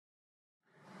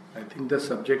I think the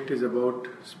subject is about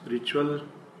spiritual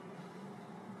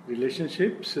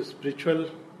relationships, spiritual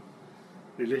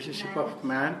relationship of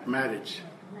man, marriage.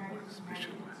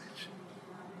 Spiritual marriage.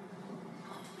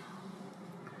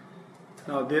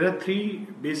 Now, there are three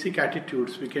basic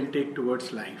attitudes we can take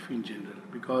towards life in general,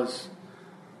 because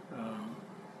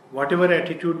whatever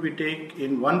attitude we take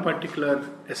in one particular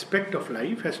aspect of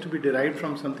life has to be derived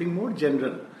from something more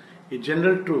general, a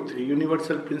general truth, a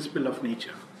universal principle of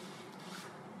nature.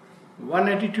 One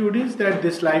attitude is that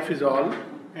this life is all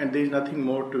and there is nothing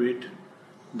more to it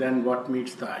than what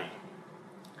meets the eye.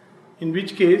 In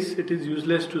which case, it is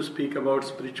useless to speak about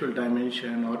spiritual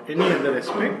dimension or any other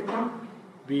aspect.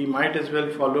 We might as well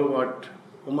follow what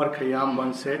Umar Khayyam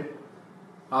once said,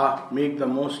 make the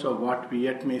most of what we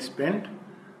yet may spend,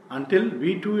 until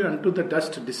we too unto the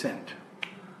dust descend.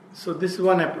 So this is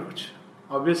one approach.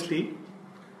 Obviously,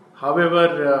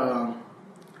 however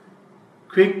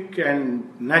quick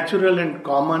and natural and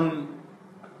common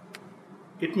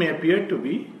it may appear to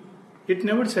be, it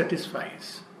never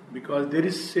satisfies, because there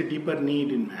is a deeper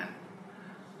need in man.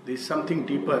 There is something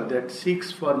deeper that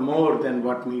seeks for more than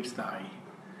what meets the eye.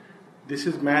 This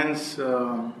is man's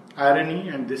irony,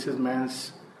 and this is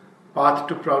man's path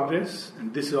to progress,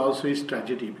 and this is also his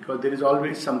tragedy, because there is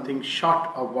always something short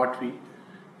of what we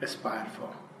aspire for.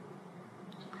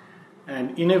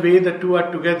 And in a way, the two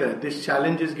are together. This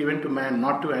challenge is given to man,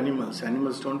 not to animals.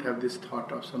 Animals don't have this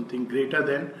thought of something greater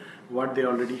than what they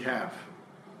already have.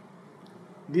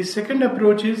 The second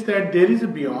approach is that there is a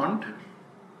beyond.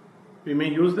 We may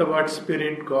use the word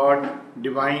spirit, God,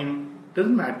 divine,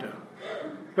 doesn't matter.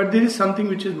 But there is something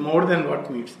which is more than what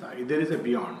meets the eye. There is a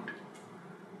beyond.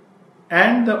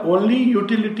 And the only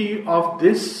utility of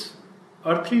this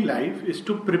earthly life is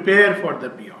to prepare for the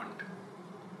beyond.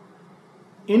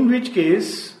 In which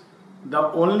case, the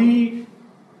only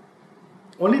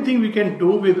thing we can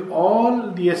do with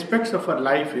all the aspects of our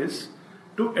life is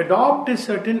to adopt a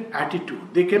certain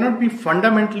attitude. They cannot be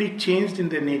fundamentally changed in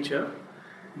their nature,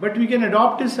 but we can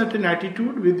adopt a certain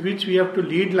attitude with which we have to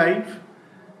lead life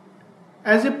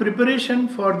as a preparation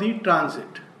for the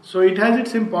transit. So it has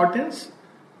its importance.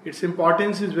 Its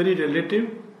importance is very relative.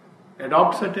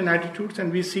 Adopt certain attitudes,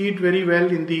 and we see it very well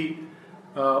in the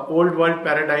old world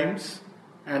paradigms.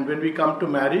 And when we come to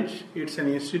marriage, it's an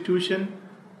institution.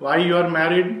 Why you are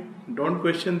married? Don't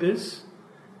question this.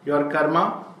 Your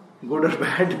karma, good or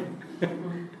bad.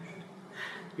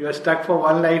 You are stuck for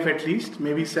one life at least,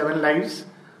 maybe 7 lives,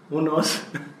 who knows.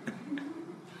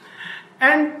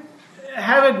 And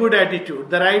have a good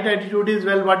attitude. The right attitude is,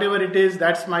 well, whatever it is,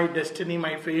 that's my destiny,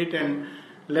 my fate, and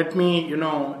let me,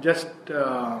 just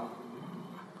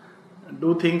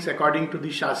do things according to the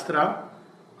Shastra.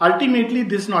 Ultimately,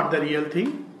 this is not the real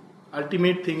thing.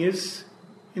 Ultimate thing is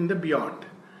in the beyond.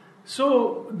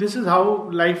 So, this is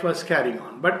how life was carrying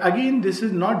on. But again, this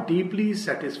is not deeply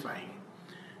satisfying.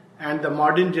 And the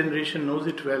modern generation knows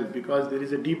it well, because there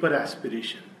is a deeper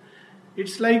aspiration.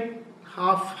 It's like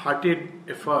half-hearted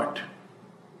effort.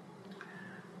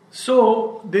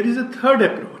 So, there is a third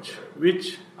approach,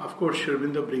 which of course Sri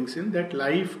Aurobindo brings in, that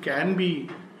life can be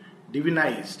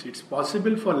divinized. It's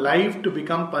possible for life to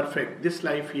become perfect, this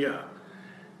life here.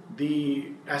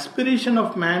 The aspiration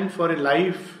of man for a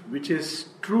life which is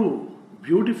true,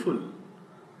 beautiful,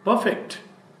 perfect,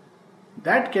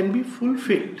 that can be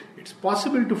fulfilled. It's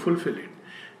possible to fulfill it.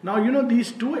 Now,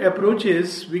 these two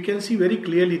approaches we can see very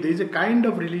clearly. There is a kind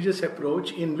of religious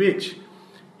approach in which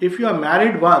if you are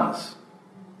married once,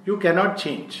 you cannot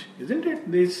change, isn't it?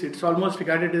 It's almost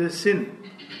regarded as a sin.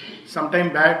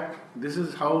 Sometime back, this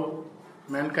is how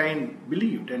mankind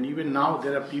believed, and even now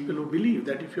there are people who believe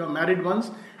that if you are married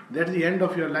once, that's the end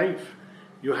of your life.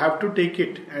 You have to take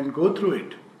it and go through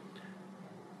it.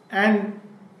 And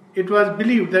it was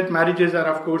believed that marriages are,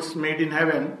 of course, made in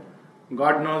heaven.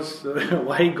 God knows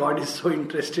why God is so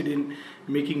interested in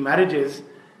making marriages.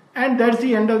 And that's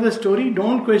the end of the story.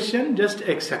 Don't question, just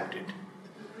accept it.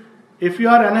 If you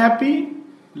are unhappy,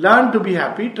 learn to be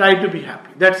happy, try to be happy.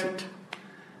 That's it.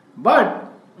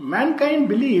 But mankind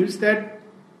believes that,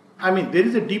 there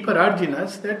is a deeper urge in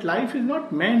us that life is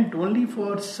not meant only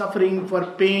for suffering, for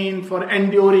pain, for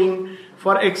enduring,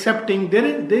 for accepting. There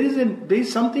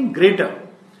is something greater.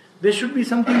 There should be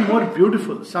something more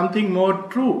beautiful, something more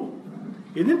true.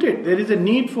 Isn't it? There is a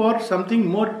need for something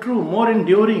more true, more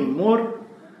enduring, more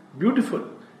beautiful.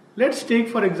 Let's take,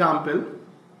 for example,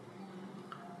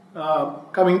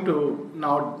 coming to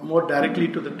now more directly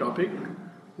to the topic,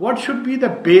 what should be the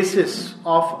basis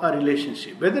of a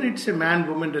relationship? Whether it's a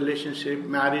man-woman relationship,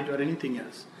 marriage or anything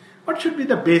else. What should be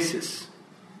the basis?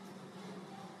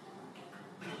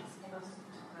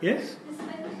 Yes?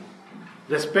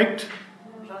 Respect.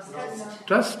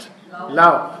 Trust,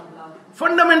 love.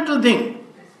 Fundamental thing.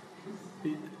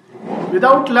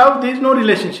 Without love, there is no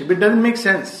relationship. It doesn't make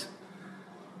sense.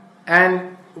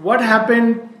 And what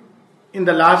happened in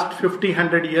the last 50,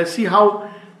 100 years? See how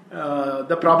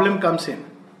the problem comes in.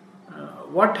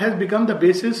 What has become the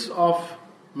basis of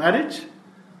marriage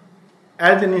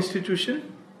as an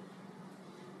institution?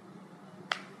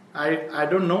 I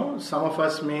don't know. Some of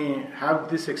us may have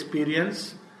this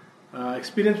experience.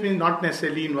 Experience means not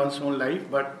necessarily in one's own life,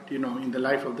 but in the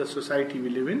life of the society we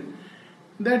live in.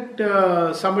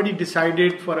 That somebody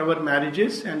decided for our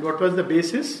marriages, and what was the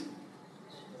basis?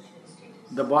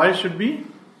 The boy should be,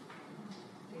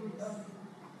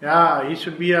 he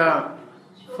should be a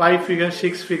 5-figure,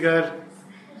 6-figure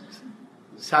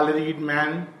salaried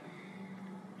man.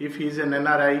 If he is an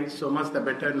NRI, so much the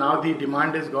better. Now the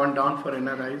demand has gone down for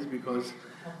NRIs because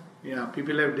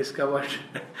people have discovered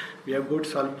we have good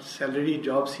salary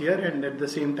jobs here, and at the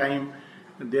same time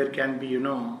there can be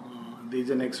there is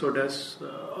an exodus,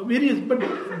 various. But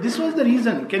this was the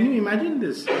reason. Can you imagine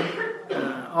this?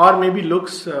 Or maybe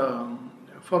looks.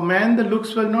 For man, the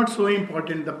looks were not so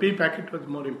important. The pay packet was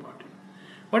more important.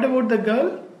 What about the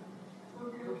girl?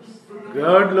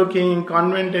 Good looking,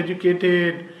 convent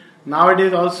educated.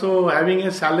 Nowadays also having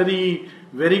a salary,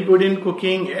 very good in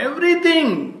cooking,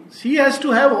 everything. She has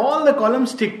to have all the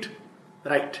columns ticked.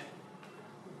 Right.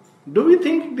 Do we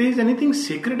think there is anything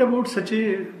sacred about such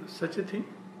a thing?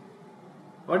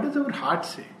 What does our heart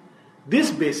say?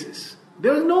 This basis.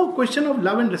 There was no question of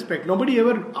love and respect. Nobody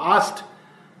ever asked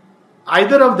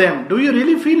either of them, do you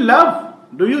really feel love?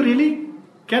 Do you really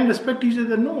can respect each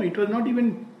other? No, it was not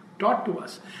even taught to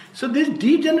us. So this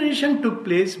degeneration took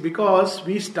place because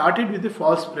we started with a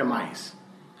false premise.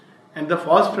 And the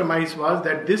false premise was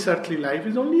that this earthly life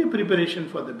is only a preparation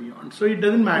for the beyond. So it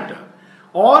doesn't matter.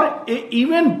 Or an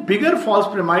even bigger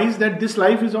false premise that this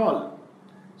life is all.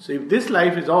 So if this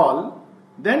life is all,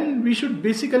 then we should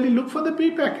basically look for the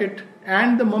pay packet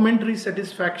and the momentary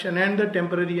satisfaction and the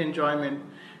temporary enjoyment.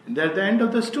 And that's the end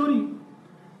of the story.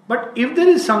 But if there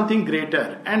is something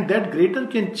greater, and that greater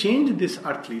can change this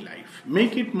earthly life,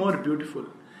 make it more beautiful,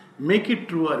 make it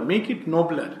truer, make it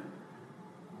nobler,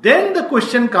 then the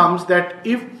question comes that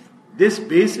if this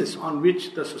basis on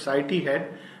which the society had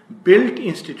built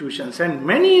institutions, and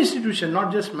many institutions,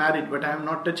 not just marriage, but I am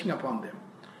not touching upon them,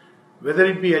 whether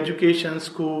it be education,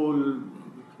 school,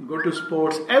 go to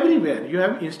sports, everywhere you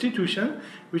have institutions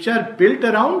which are built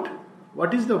around,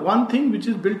 what is the one thing which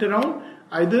is built around?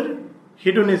 Either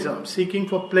hedonism, seeking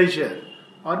for pleasure,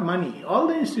 or money. All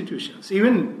the institutions,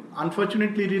 even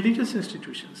unfortunately religious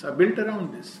institutions, are built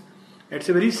around this. It's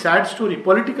a very sad story.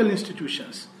 Political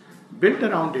institutions built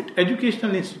around it,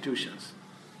 educational institutions.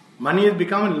 Money has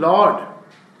become a lord.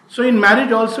 So in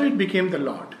marriage also it became the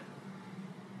lord.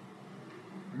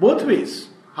 Both ways.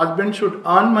 Husband should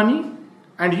earn money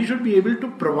and he should be able to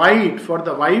provide for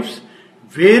the wife's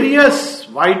various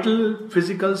vital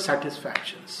physical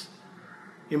satisfactions.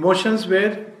 Emotions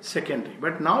were secondary.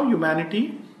 But now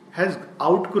humanity has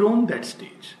outgrown that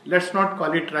stage. Let's not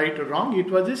call it right or wrong. It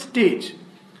was a stage.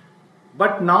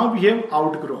 But now we have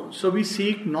outgrown. So we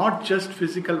seek not just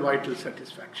physical vital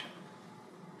satisfaction.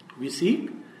 We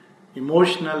seek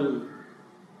emotional,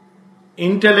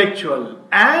 intellectual,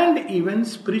 and even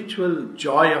spiritual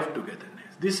joy of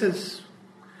togetherness. This is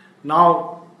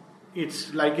now,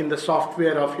 it's like in the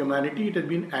software of humanity, it has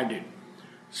been added.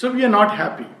 So we are not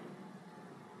happy.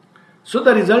 So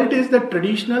the result is the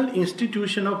traditional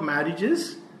institution of marriage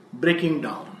is breaking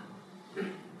down.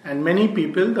 And many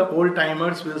people, the old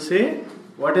timers will say,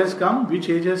 what has come? Which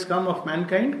age has come of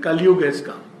mankind? Kali Yuga has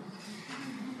come.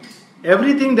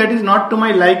 Everything that is not to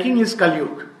my liking is Kali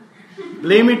Yuga.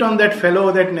 Blame it on that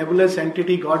fellow, that nebulous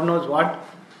entity, God knows what.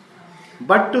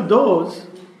 But to those,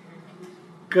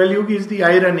 Kali Yuga is the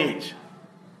iron age.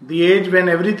 The age when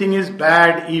everything is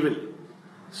bad, evil.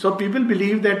 So people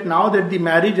believe that now that the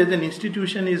marriage as an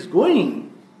institution is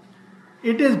going,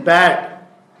 it is bad.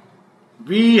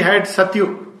 We had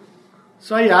Satyug.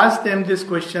 So I asked them this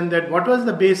question, that what was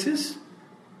the basis?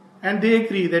 And they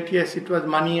agree that yes, it was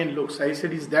money and looks. I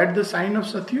said, is that the sign of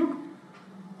Satyug?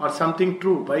 Or something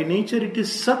true? By nature it is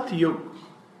Satyug,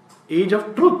 age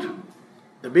of truth.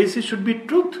 The basis should be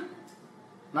truth.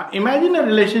 Now imagine a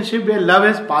relationship where love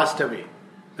has passed away,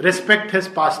 respect has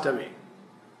passed away.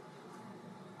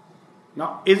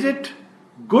 Now is it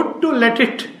good to let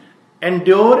it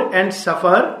endure and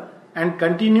suffer and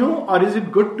continue, or is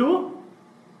it good to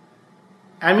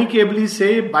amicably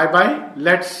say bye-bye,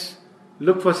 let's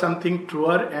look for something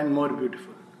truer and more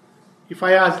beautiful? If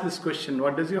I ask this question,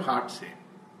 what does your heart say?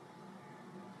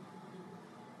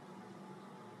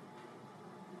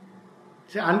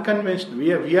 It's unconventional.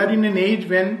 We are in an age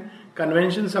when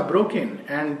conventions are broken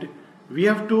and we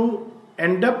have to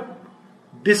end up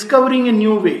discovering a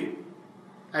new way.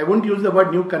 I won't use the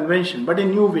word new convention, but a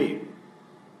new way.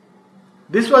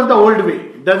 This was the old way.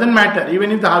 It doesn't matter.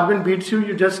 Even if the husband beats you,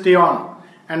 you just stay on.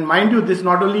 And mind you, this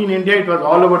not only in India, it was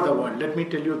all over the world. Let me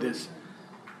tell you this.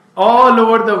 All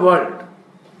over the world.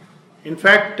 In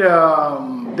fact,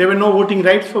 there were no voting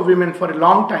rights for women for a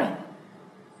long time.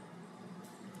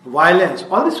 Violence,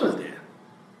 all this was there.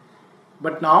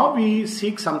 But now we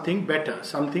seek something better,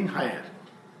 something higher.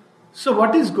 So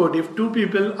what is good if two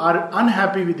people are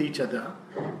unhappy with each other?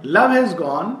 Love has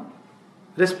gone,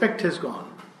 respect has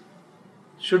gone.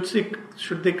 Should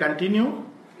they continue?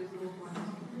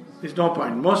 There's no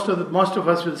point. Most of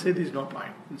us will say there's no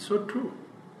point. It's so true.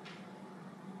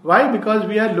 Why? Because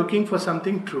we are looking for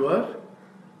something truer,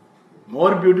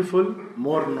 more beautiful,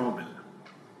 more noble.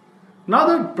 Now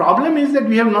the problem is that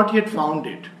we have not yet found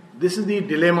it. This is the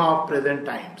dilemma of present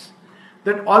times.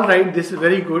 That all right, this is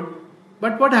very good,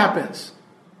 but what happens?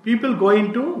 People go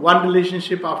into one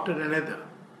relationship after another.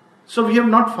 So we have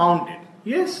not found it.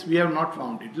 Yes, we have not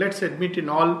found it. Let's admit in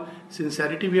all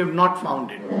sincerity, we have not found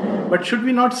it. But should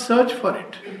we not search for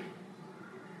it?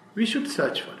 We should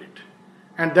search for it.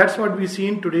 And that's what we see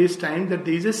in today's time, that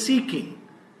there is a seeking,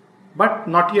 but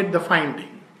not yet the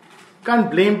finding.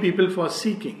 Can't blame people for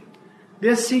seeking. They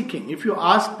are seeking. If you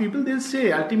ask people, they'll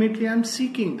say, ultimately I'm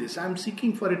seeking this. I'm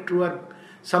seeking for a truer,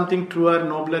 something truer,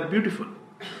 nobler, beautiful.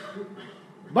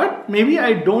 But maybe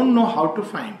I don't know how to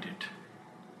find it.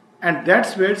 And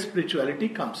that's where spirituality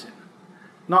comes in.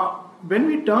 Now, when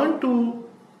we turn to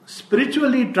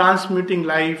spiritually transmuting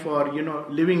life or,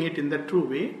 living it in the true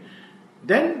way,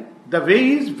 then the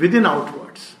way is within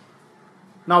outwards.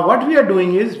 Now, what we are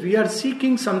doing is we are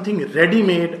seeking something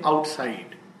ready-made outside.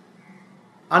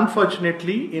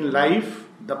 Unfortunately, in life,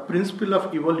 the principle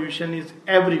of evolution is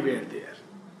everywhere there.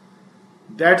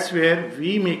 That's where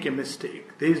we make a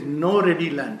mistake. There is no ready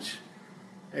lunch,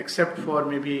 except for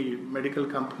maybe medical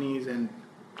companies and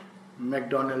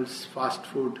McDonald's, fast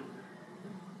food.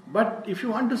 But if you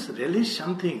want to relish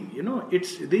something, there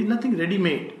is nothing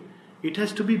ready-made. It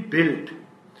has to be built.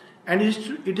 And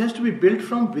it has to be built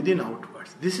from within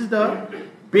outwards. This is the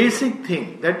basic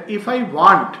thing, that if I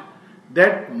want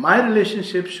that my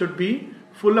relationship should be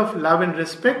full of love and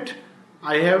respect,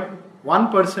 I have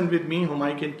one person with me whom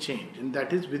I can change, and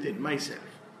that is within myself.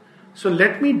 So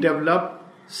let me develop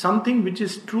something which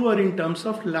is truer in terms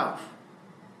of love.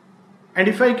 And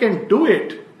if I can do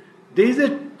it, there is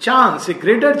a chance, a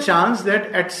greater chance,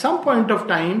 that at some point of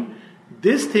time,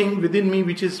 this thing within me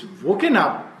which is woken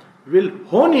up will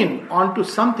hone in onto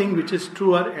something which is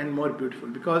truer and more beautiful,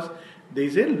 because there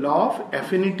is a law of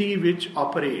affinity which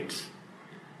operates.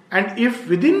 And if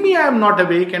within me I am not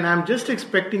awake and I am just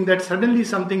expecting that suddenly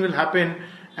something will happen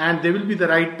and there will be the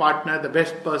right partner, the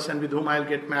best person with whom I will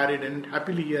get married and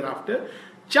happily hereafter,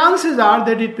 chances are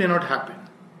that it may not happen.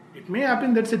 It may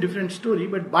happen, that's a different story,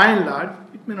 but by and large,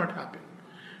 it may not happen.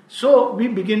 So we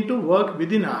begin to work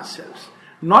within ourselves,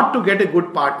 not to get a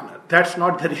good partner. That's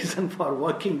not the reason for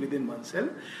working within oneself,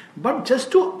 but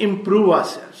just to improve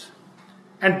ourselves.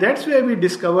 And that's where we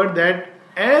discovered that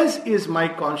as is my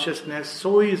consciousness,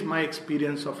 so is my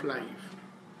experience of life.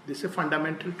 This is a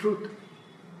fundamental truth.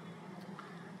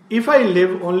 If I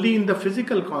live only in the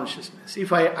physical consciousness,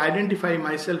 if I identify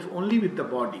myself only with the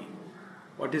body,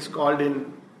 what is called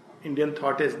in Indian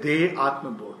thought as Deha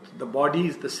Atma Bodh, the body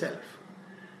is the self,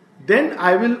 then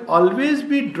I will always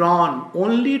be drawn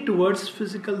only towards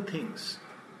physical things.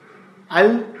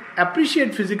 I'll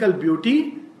appreciate physical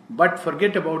beauty, but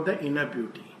forget about the inner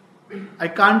beauty. I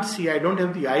can't see, I don't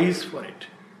have the eyes for it.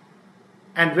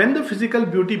 And when the physical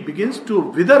beauty begins to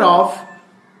wither off,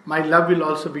 my love will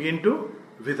also begin to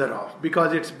wither off,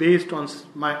 because it's based on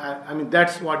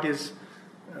that's what is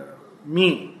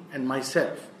me and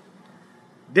myself.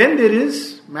 Then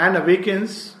man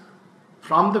awakens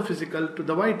from the physical to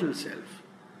the vital self.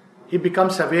 He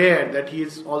becomes aware that he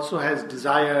also has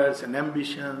desires and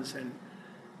ambitions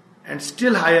and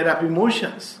still higher up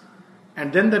emotions.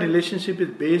 And then the relationship is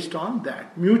based on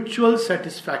that mutual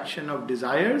satisfaction of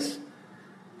desires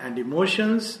and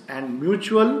emotions and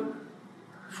mutual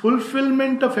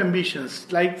fulfillment of ambitions.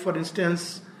 Like, for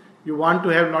instance, you want to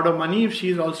have a lot of money, if she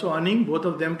is also earning, both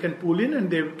of them can pool in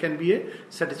and there can be a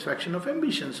satisfaction of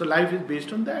ambition. So life is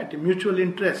based on that, a mutual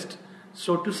interest,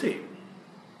 so to say.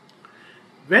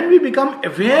 When we become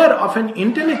aware of an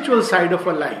intellectual side of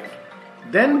our life,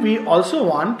 then we also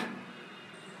want,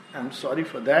 I'm sorry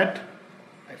for that,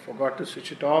 I forgot to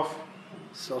switch it off,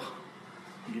 so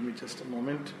give me just a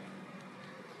moment.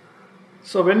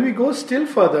 So when we go still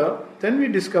further, then we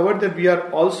discover that we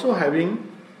are also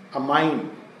having a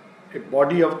mind, a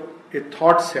body of a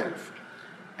thought self.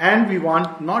 And we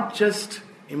want not just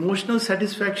emotional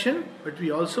satisfaction, but we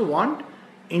also want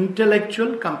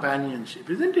intellectual companionship,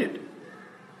 isn't it?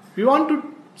 We want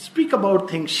to speak about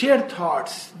things, share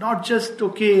thoughts, not just,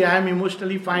 okay, I am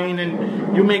emotionally fine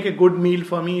and you make a good meal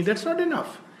for me. That's not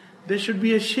enough. There should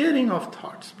be a sharing of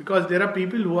thoughts, because there are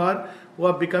people who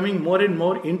are becoming more and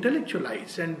more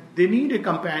intellectualized and they need a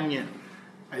companion.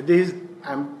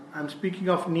 I'm speaking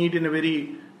of need in a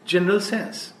very general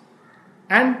sense.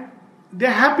 And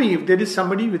they're happy if there is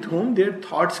somebody with whom their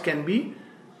thoughts can be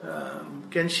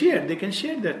shared. They can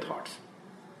share their thoughts.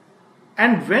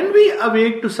 And when we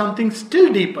awake to something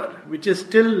still deeper, which is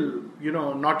still,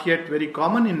 not yet very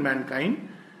common in mankind,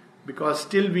 because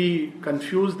still we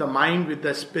confuse the mind with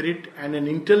the spirit, and an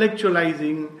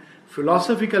intellectualizing,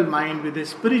 philosophical mind with a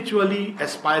spiritually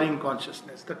aspiring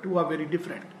consciousness. The two are very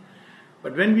different.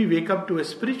 But when we wake up to a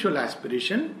spiritual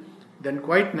aspiration, then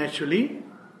quite naturally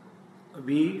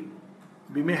we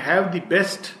may have the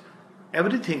best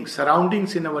everything,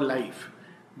 surroundings in our life,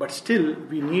 but still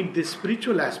we need this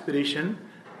spiritual aspiration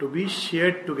to be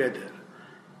shared together.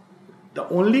 The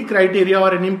only criteria,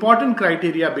 or an important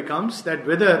criteria, becomes that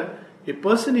whether a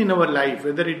person in our life,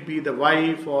 whether it be the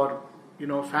wife or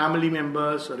family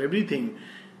members or everything,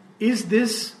 is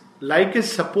this like a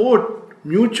support,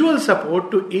 mutual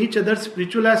support to each other's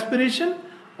spiritual aspiration,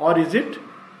 or is it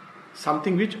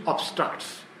something which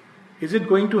obstructs? Is it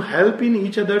going to help in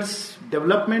each other's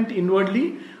development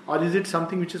inwardly, or is it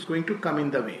something which is going to come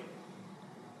in the way?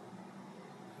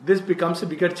 This becomes a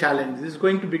bigger challenge. This is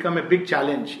going to become a big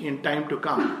challenge in time to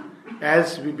come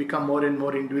as we become more and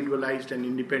more individualized and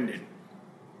independent.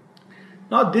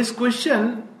 Now, this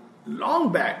question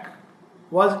long back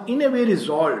was in a way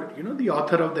resolved. The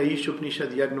author of the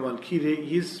Ishopanishad, Yajnavalkya,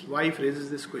 his wife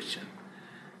raises this question.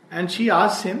 And she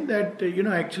asks him that,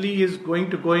 actually he is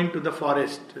going to go into the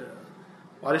forest.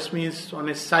 Forest means on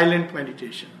a silent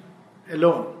meditation,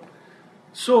 alone.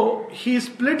 So he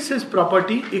splits his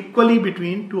property equally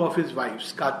between two of his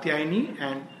wives, Katyayani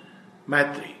and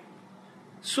Maitri.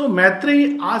 So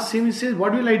Maitri asks him, he says,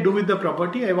 what will I do with the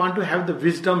property? I want to have the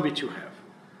wisdom which you have.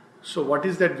 So what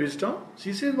is that wisdom?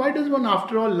 She says, why does one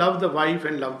after all love the wife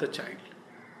and love the child?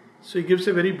 So he gives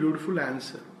a very beautiful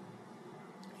answer.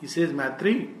 He says,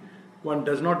 Maitri, one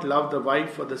does not love the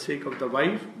wife for the sake of the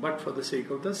wife, but for the sake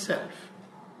of the self.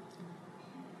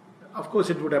 Of course,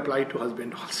 it would apply to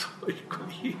husband also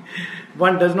equally.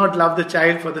 One does not love the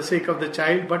child for the sake of the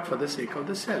child, but for the sake of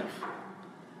the self.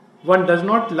 One does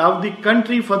not love the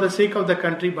country for the sake of the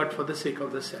country, but for the sake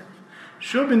of the self.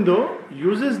 Sri Aurobindo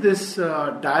uses this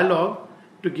dialogue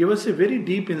to give us a very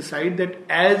deep insight that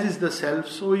as is the self,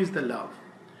 so is the love.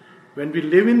 When we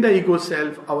live in the ego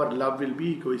self, our love will be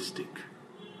egoistic.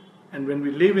 And when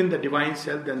we live in the divine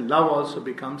self, then love also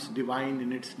becomes divine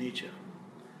in its nature.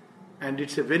 And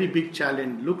it's a very big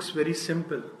challenge, looks very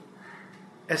simple.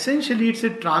 Essentially, it's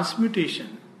a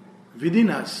transmutation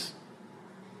within us,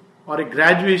 or a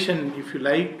graduation, if you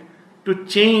like, to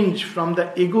change from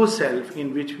the ego self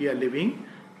in which we are living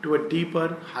to a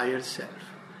deeper, higher self.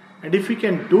 And if we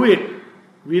can do it,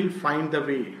 we'll find the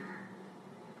way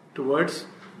towards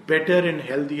better and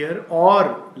healthier,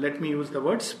 or let me use the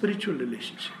word spiritual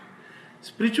relationship.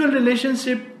 Spiritual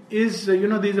relationship is,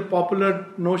 there is a popular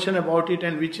notion about it,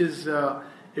 and which is a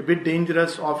bit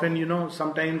dangerous. Often,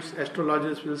 sometimes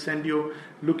astrologers will send you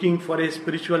looking for a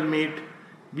spiritual mate.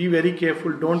 Be very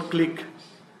careful, don't click.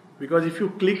 Because if you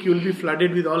click, you will be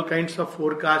flooded with all kinds of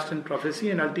forecast and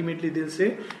prophecy, and ultimately they'll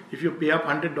say, if you pay up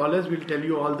 $100, we'll tell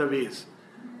you all the ways.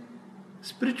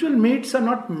 Spiritual mates are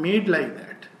not made like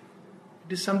that.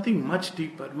 It is something much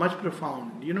deeper, much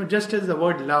profound. Just as the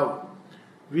word love,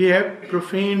 we have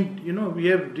profaned, we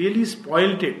have really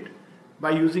spoilt it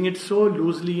by using it so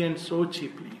loosely and so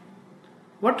cheaply.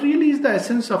 What really is the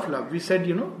essence of love? We said,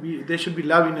 there should be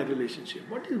love in a relationship.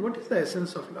 What is the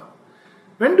essence of love?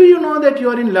 When do you know that you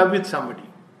are in love with somebody?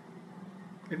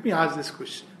 Let me ask this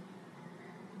question.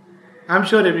 I'm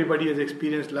sure everybody has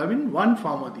experienced love in one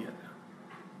form or the other.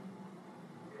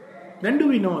 When do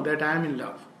we know that I am in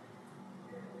love?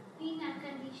 Being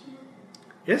unconditional.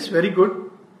 Yes, very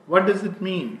good. What does it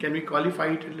mean? Can we qualify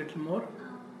it a little more?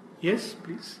 Yes,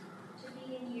 please. To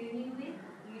be in union with,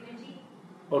 unity.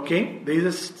 Okay, there is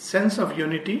a sense of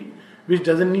unity which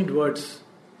doesn't need words.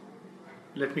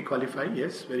 Let me qualify.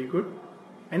 Yes, very good.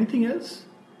 Anything else?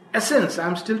 Essence.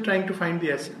 I'm still trying to find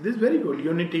the essence. This is very good.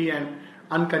 Unity and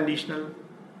unconditional.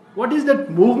 What is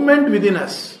that movement within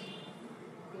us?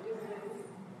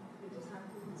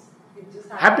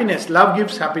 Happiness. Love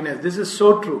gives happiness. This is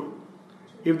so true.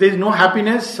 If there is no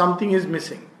happiness, something is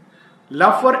missing.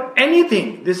 Love for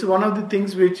anything. This is one of the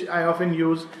things which I often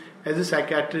use as a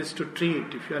psychiatrist to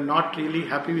treat. If you are not really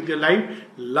happy with your life,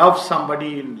 love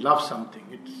somebody and love something.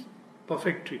 It's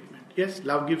perfect treatment. Yes,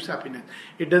 love gives happiness.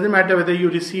 It doesn't matter whether you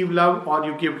receive love or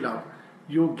you give love.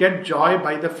 You get joy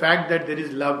by the fact that there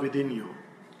is love within you.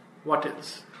 What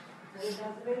else?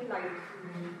 Very light.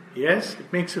 Yes,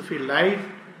 it makes you feel light,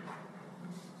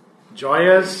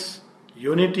 joyous,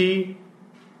 unity,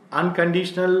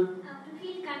 unconditional, To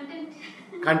feel content.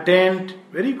 content.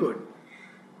 Very good.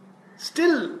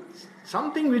 Still,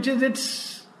 something which is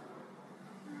its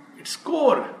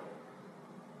core.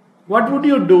 What would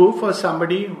you do for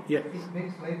somebody? Yeah. It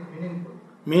makes life meaningful.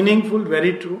 Meaningful,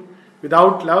 very true.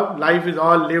 Without love, life is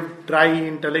all lived dry,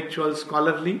 intellectual,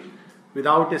 scholarly,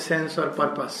 without a sense or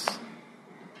purpose.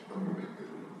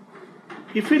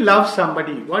 If we love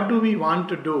somebody, what do we want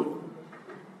to do?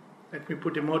 Let me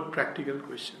put a more practical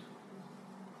question.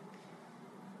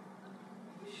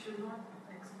 We should not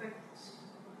expect.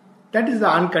 That is the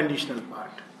unconditional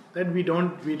part. That we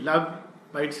love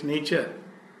by its nature.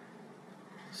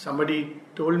 Somebody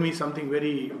told me something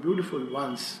very beautiful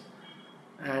once.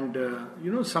 And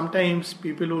sometimes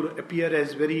people who appear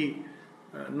as very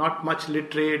not much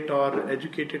literate or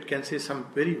educated can say some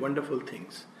very wonderful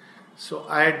things. So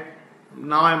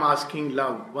now I'm asking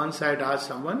love. Once I had asked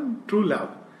someone, true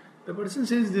love. The person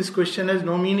says this question has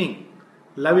no meaning.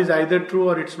 Love is either true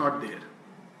or it's not there.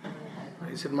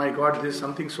 I said, my God, there's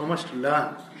something so much to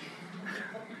learn.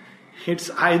 It's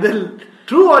either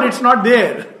true or it's not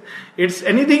there. It's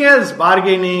anything else,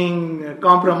 bargaining,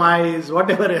 compromise,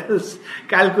 whatever else,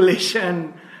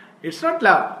 calculation. It's not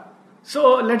love.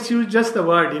 So let's use just the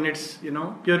word in its,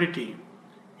 purity.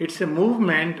 It's a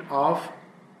movement of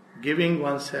giving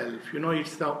oneself. You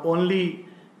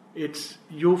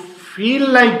feel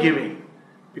like giving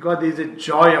because there is a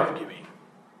joy of giving.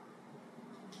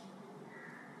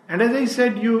 And as I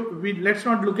said, let's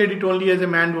not look at it only as a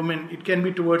man-woman. It can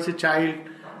be towards a child,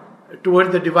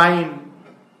 towards the divine.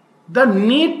 The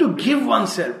need to give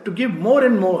oneself, to give more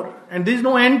and more, and there is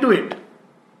no end to it.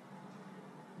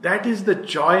 That is the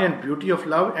joy and beauty of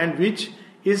love, and which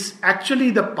is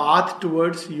actually the path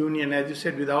towards union, as you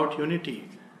said, without unity.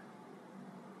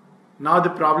 Now the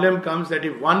problem comes that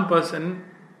if one person,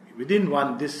 within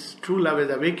one, this true love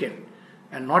is awakened,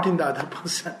 and not in the other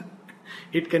person,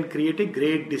 it can create a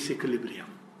great disequilibrium.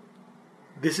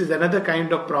 This is another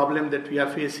kind of problem that we are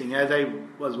facing. As I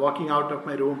was walking out of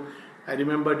my room, I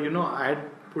remembered, I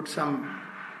had put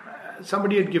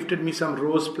somebody had gifted me some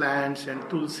rose plants and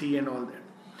tulsi and all that.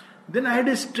 Then I had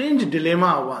a strange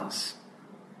dilemma once.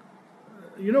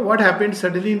 What happened?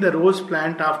 Suddenly in the rose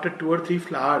plant, after 2 or 3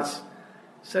 flowers,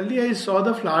 suddenly I saw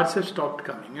the flowers have stopped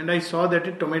coming. And I saw that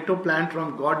a tomato plant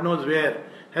from God knows where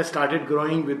has started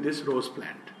growing with this rose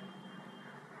plant.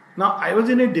 Now I was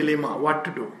in a dilemma, what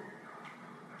to do.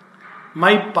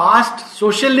 My past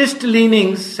socialist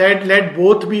leanings said, let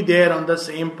both be there on the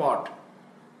same pot.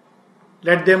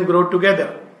 Let them grow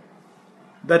together.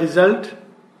 The result,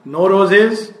 no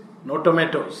roses, no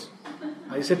tomatoes.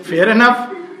 I said, fair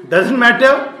enough, doesn't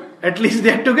matter, at least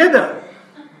they are together.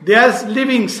 They are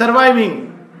living,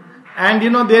 surviving,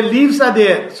 and their leaves are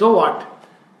there, so what?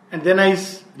 And then I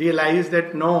realized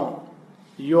that no,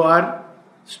 you are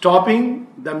stopping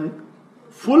the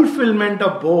fulfillment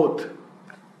of both.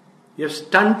 You have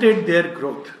stunted their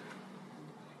growth.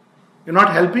 You're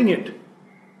not helping it.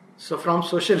 So from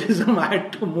socialism I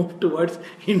had to move towards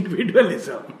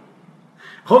individualism.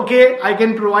 Okay, I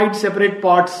can provide separate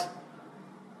pots.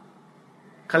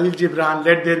 Khalil Gibran,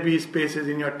 let there be spaces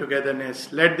in your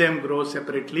togetherness. Let them grow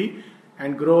separately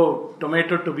and grow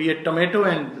tomato to be a tomato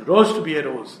and rose to be a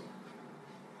rose.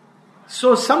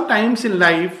 So sometimes in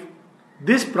life,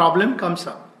 this problem comes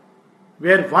up.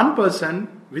 Where one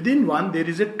person, within one, there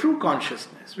is a true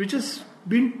consciousness which has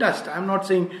been touched. I am not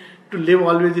saying to live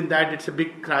always in that, it's a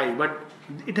big cry, but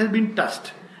it has been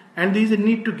touched. And there is a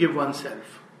need to give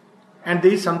oneself. And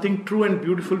there is something true and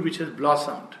beautiful which has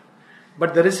blossomed.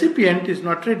 But the recipient is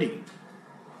not ready.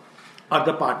 Or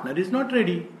the partner is not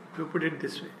ready, to put it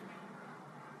this way.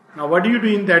 Now what do you do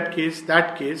in that case?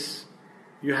 That case,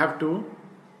 you have to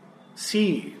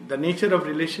see the nature of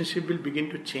relationship will begin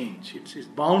to change. It's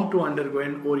bound to undergo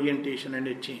an orientation and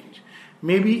a change.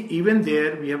 Maybe even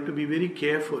there we have to be very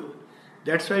careful.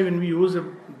 That's why when we use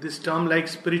this term like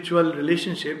spiritual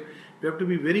relationship, we have to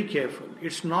be very careful.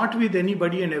 It's not with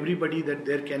anybody and everybody that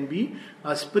there can be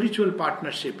a spiritual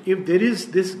partnership. If there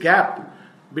is this gap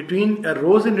between a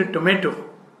rose and a tomato,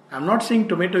 I'm not saying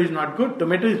tomato is not good.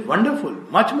 Tomato is wonderful,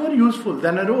 much more useful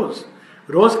than a rose.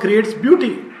 Rose creates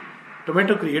beauty.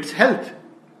 Tomato creates health.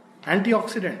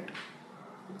 antioxidant.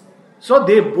 So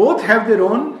they both have their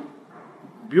own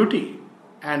beauty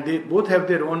and they both have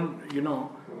their own,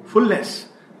 fullness.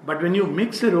 But when you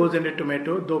mix a rose and a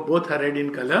tomato, though both are red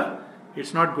in color,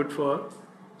 it's not good for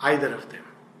either of them.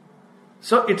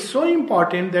 So it's so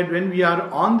important that when we are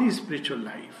on the spiritual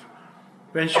life,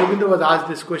 when Sri Aurobindo was asked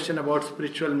this question about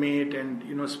spiritual mate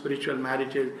and spiritual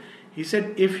marriages, he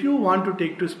said, if you want to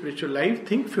take to spiritual life,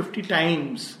 think 50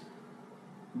 times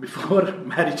before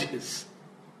marriages.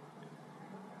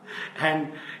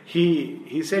 And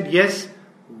he said, yes,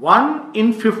 1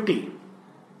 in 50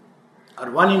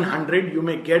 or 1 in 100 you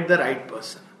may get the right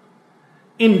person.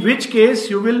 In which case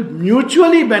you will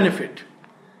mutually benefit.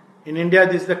 In India,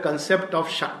 this is the concept of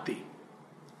Shakti.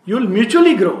 You will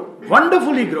mutually grow,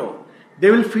 wonderfully grow.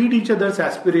 They will feed each other's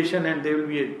aspiration and there will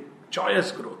be a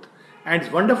joyous growth. And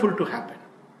it's wonderful to happen.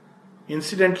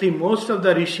 Incidentally, most of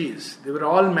the rishis, they were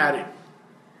all married.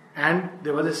 And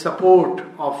there was a support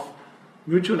of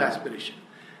mutual aspiration.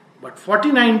 But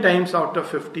 49 times out of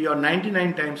 50 or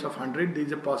 99 times of 100, there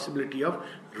is a possibility of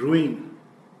ruin.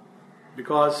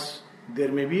 Because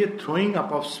there may be a throwing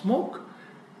up of smoke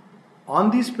on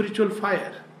the spiritual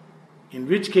fire. In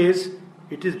which case,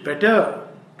 it is better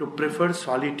to prefer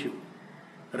solitude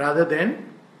rather than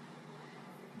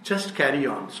just carry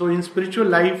on. So in spiritual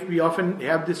life, we often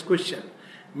have this question.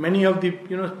 Many of the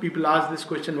people ask this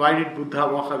question, why did Buddha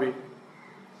walk away?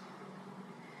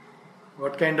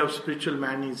 What kind of spiritual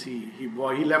man is he? He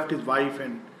left his wife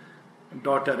and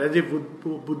daughter, as if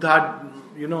Buddha,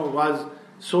 was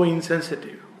so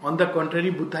insensitive. On the contrary,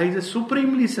 Buddha is a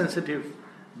supremely sensitive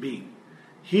being.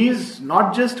 He is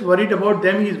not just worried about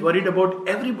them, he is worried about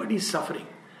everybody's suffering.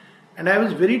 And I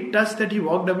was very touched that he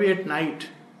walked away at night,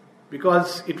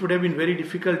 because it would have been very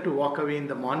difficult to walk away in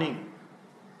the morning.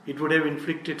 It would have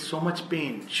inflicted so much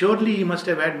pain. Surely he must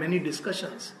have had many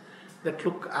discussions that,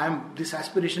 look, this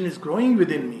aspiration is growing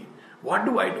within me. What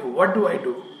do I do? What do I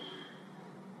do?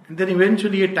 And then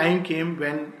eventually a time came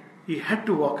when he had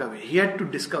to walk away. He had to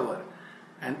discover.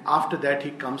 And after that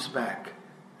he comes back.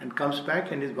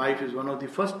 And his wife is one of the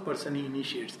first person he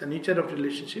initiates. The nature of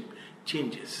relationship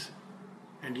changes.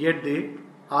 And yet they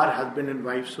are husband and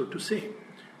wife, so to say.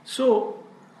 So,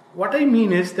 what I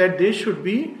mean is that there should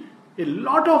be a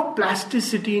lot of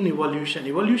plasticity in evolution.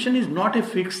 Evolution is not a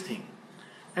fixed thing.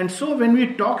 And so when we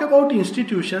talk about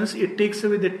institutions, it takes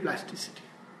away that plasticity.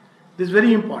 This is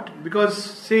very important because,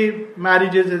 say,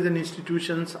 marriages as an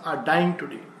institutions are dying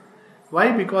today.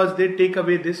 Why? Because they take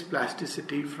away this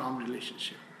plasticity from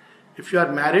relationship. If you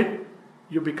are married,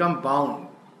 you become bound.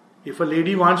 If a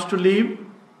lady wants to leave,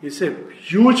 it's a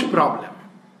huge problem.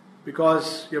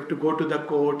 Because you have to go to the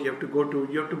court, you have to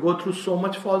go through so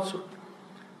much falsehood.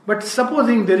 But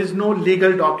supposing there is no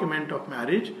legal document of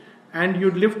marriage and you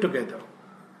live together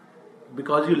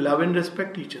because you love and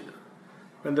respect each other.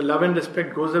 When the love and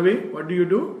respect goes away, what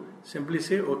do? Simply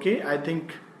say, okay, I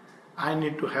think I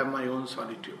need to have my own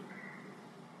solitude.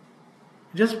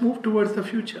 Just move towards the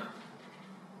future.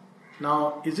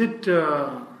 Now, is it...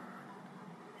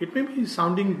 it may be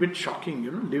sounding a bit shocking,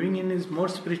 living in is more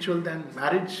spiritual than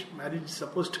marriage. Marriage is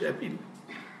supposed to have been.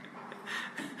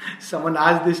 Someone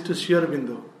asked this to Sri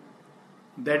Aurobindo,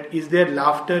 that is there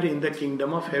laughter in the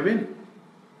kingdom of heaven?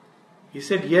 He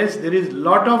said, yes, there is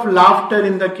lot of laughter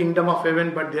in the kingdom of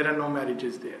heaven, but there are no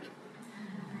marriages there.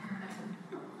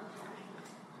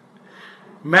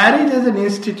 Marriage as an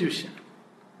institution,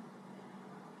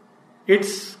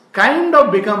 it's kind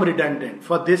of become redundant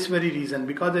for this very reason,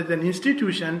 because as an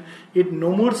institution it no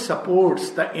more supports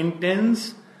the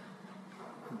intense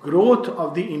growth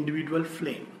of the individual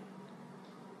flame.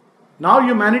 Now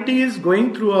humanity is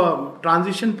going through a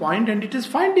transition point and it is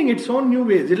finding its own new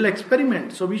ways. It will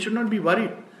experiment, so we should not be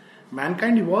worried.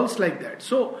 Mankind evolves like that.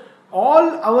 So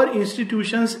all our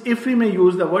institutions, if we may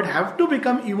use the word, have to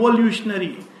become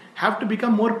evolutionary, have to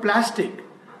become more plastic.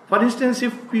 For instance,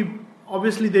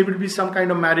 obviously there will be some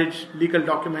kind of marriage legal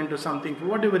document or something for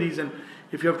whatever reason,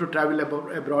 if you have to travel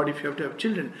abroad, if you have to have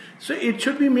children. So it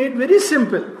should be made very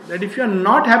simple that if you are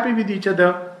not happy with each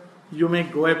other, you may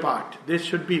go apart. This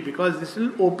should be, because this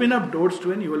will open up doors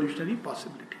to an evolutionary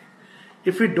possibility.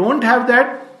 If we don't have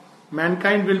that,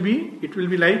 mankind will be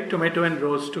like tomato and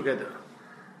rose together,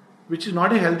 which is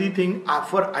not a healthy thing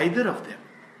for either of them.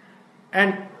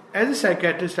 And as a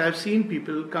psychiatrist, I have seen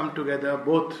people come together,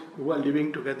 both who are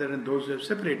living together and those who have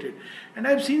separated. And I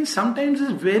have seen sometimes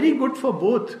it's very good for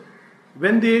both.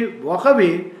 When they walk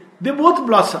away, they both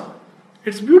blossom.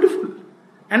 It's beautiful.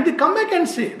 And they come back and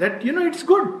say that, it's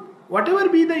good. Whatever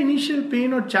be the initial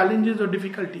pain or challenges or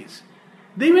difficulties,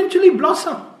 they eventually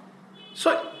blossom.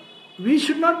 So, we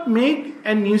should not make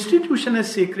an institution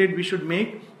as sacred. We should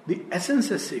make The essence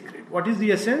is sacred. What is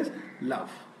the essence? Love.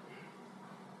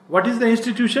 What is the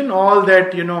institution? All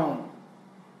that,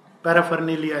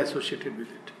 paraphernalia associated with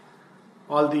it.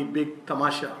 All the big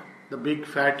tamasha, the big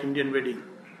fat Indian wedding,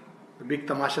 the big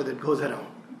tamasha that goes around.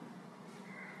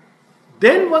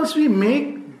 Then once we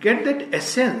get that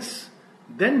essence,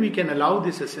 then we can allow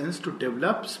this essence to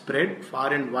develop, spread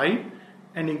far and wide,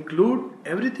 and include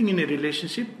everything in a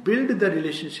relationship, build the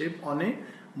relationship on a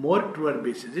more truer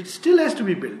basis. It still has to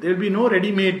be built. There will be no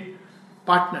ready-made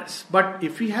partners. But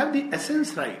if we have the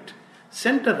essence right,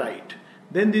 center right,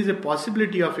 then there is a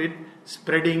possibility of it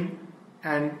spreading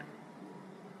and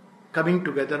coming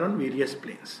together on various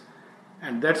planes.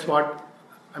 And that's what,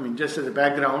 just as a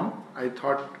background, I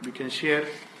thought we can share.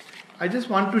 I just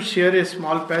want to share a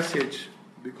small passage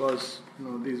because,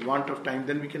 there is want of time,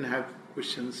 then we can have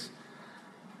questions.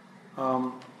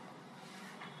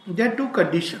 There are two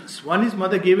conditions. One is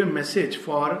Mother gave a message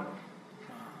for,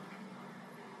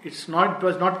 it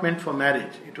was not meant for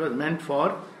marriage. It was meant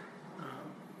for,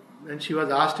 when she was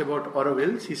asked about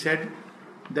Auroville, she said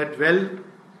that,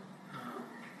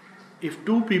 if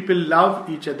two people love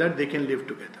each other, they can live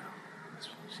together.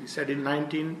 She said in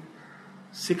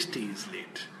 1960s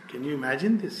late. Can you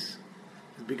imagine this?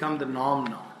 It's become the norm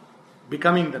now.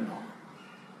 Becoming the norm.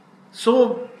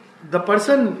 So, the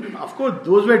person, of course,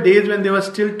 those were days when there was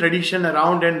still tradition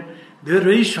around and they were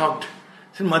very shocked.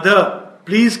 Said, Mother,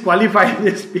 please qualify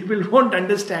this. People won't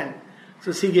understand.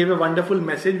 So she gave a wonderful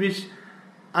message which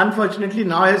unfortunately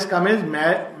now has come as,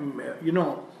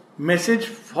 message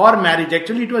for marriage.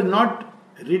 Actually, it was not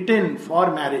written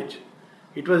for marriage.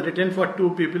 It was written for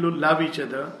two people who love each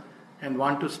other and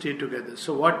want to stay together.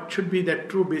 So what should be that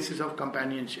true basis of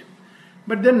companionship?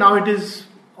 But then now it is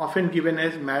often given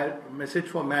as message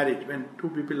for marriage when two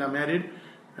people are married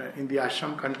in the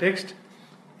ashram context.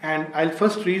 And I'll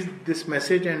first read this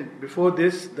message, and before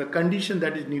this, the condition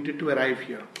that is needed to arrive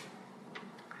here.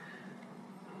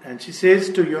 And she says,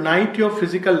 to unite your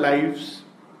physical lives,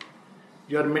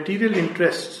 your material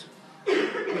interests,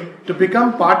 to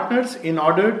become partners in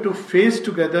order to face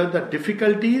together the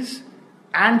difficulties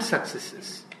and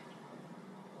successes,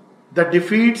 the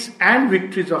defeats and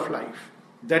victories of life.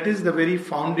 That is the very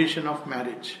foundation of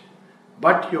marriage.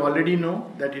 But you already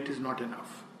know that it is not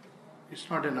enough.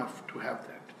 It's not enough to have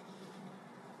that.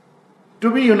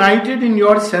 To be united in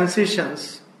your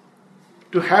sensations,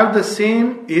 to have the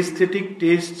same aesthetic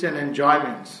tastes and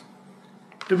enjoyments,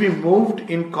 to be moved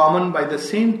in common by the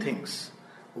same things,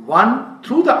 one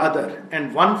through the other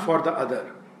and one for the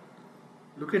other.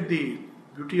 Look at the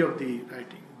beauty of the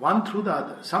writing. One through the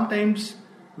other. Sometimes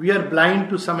we are blind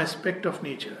to some aspect of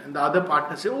nature and the other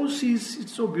partner say, oh, see,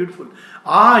 it's so beautiful.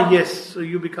 Ah, yes, so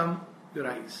you become your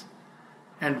eyes.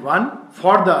 And one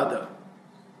for the other.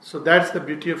 So that's the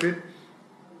beauty of it.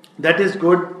 That is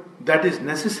good, that is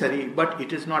necessary, but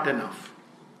it is not enough.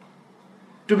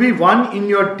 To be one in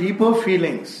your deeper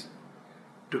feelings,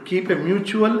 to keep a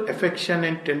mutual affection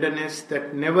and tenderness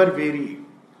that never vary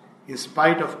in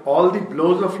spite of all the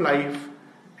blows of life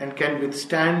and can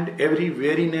withstand every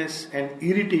weariness and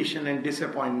irritation and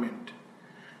disappointment.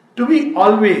 To be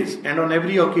always and on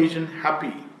every occasion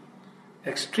happy,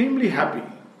 extremely happy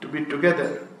to be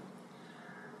together.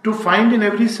 To find in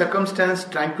every circumstance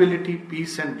tranquility,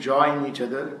 peace and joy in each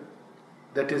other.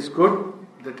 That is good,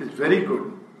 that is very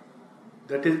good,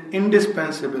 that is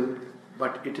indispensable,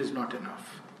 but it is not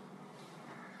enough.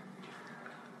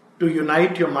 To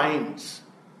unite your minds,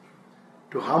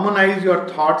 to harmonize your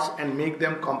thoughts and make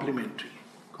them complementary.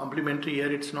 Complementary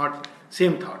here, it's not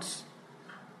same thoughts.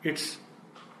 It's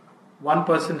one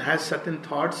person has certain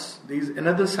thoughts, there is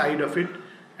another side of it,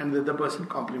 and the other person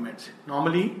complements it.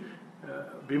 Normally,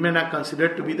 women are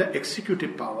considered to be the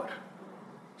executive power.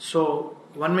 So,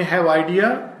 one may have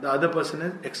idea, the other person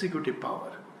has executive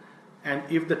power. And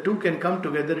if the two can come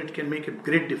together, it can make a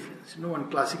great difference. One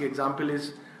classic example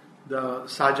is the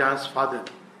Shah Jahan's father.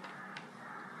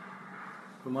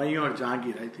 Humayun or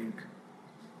Jahangir, I think.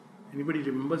 Anybody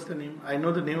remembers the name? I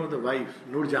know the name of the wife,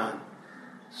 Nur Jahan.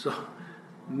 So,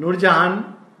 Nur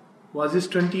Jahan was his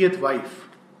 20th wife.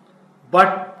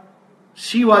 But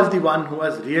she was the one who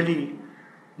was really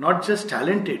not just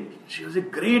talented, she was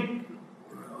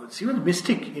she was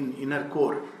mystic in her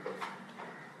core.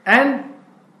 And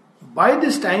by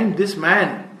this time, this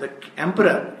man, the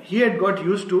emperor, he had got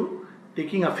used to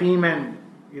taking afim and,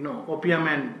 opium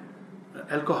and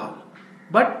alcohol.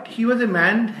 But he was a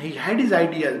man, he had his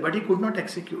ideas, but he could not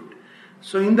execute.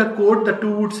 So in the court, the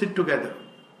two would sit together.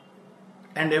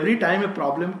 And every time a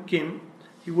problem came,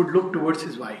 he would look towards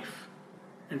his wife.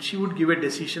 And she would give a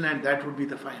decision and that would be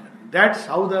the final. That's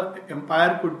how the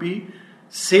empire could be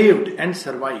saved and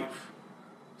survive.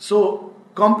 So,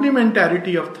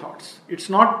 complementarity of thoughts. It's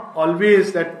not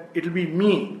always that it'll be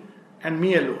me and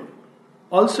me alone.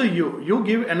 Also you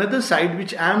give another side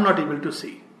which I am not able to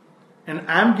see. And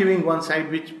I am giving one side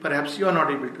which perhaps you are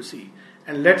not able to see.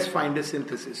 And let's find a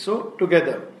synthesis. So,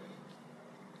 together.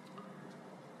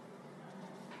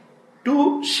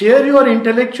 To share your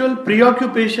intellectual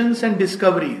preoccupations and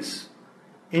discoveries.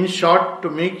 In short, to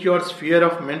make your sphere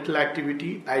of mental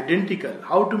activity identical.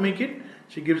 How to make it?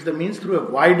 She gives the means through a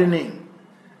widening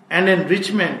and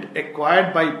enrichment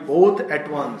acquired by both at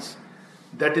once.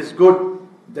 That is good,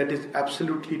 that is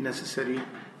absolutely necessary,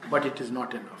 but it is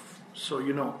not enough. So,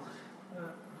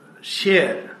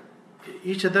 share.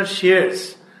 Each other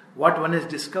shares what one has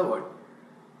discovered,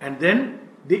 and then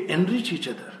they enrich each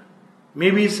other.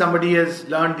 Maybe somebody has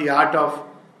learned the art of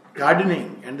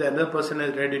gardening and the other person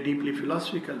has read a deeply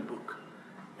philosophical book,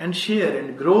 and share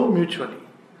and grow mutually.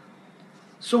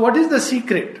 So what is the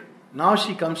secret? Now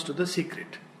she comes to the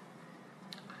secret.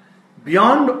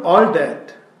 Beyond all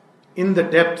that, in the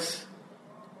depths,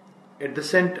 at the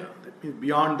center, that means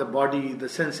beyond the body, the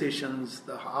sensations,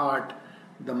 the heart,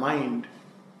 the mind,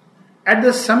 at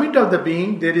the summit of the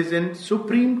being, there is a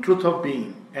supreme truth of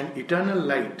being, an eternal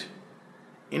light,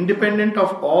 independent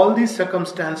of all these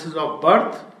circumstances of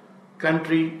birth,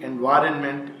 country,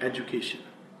 environment, education.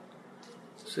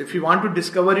 So if you want to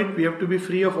discover it, we have to be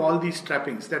free of all these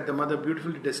trappings that the mother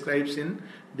beautifully describes in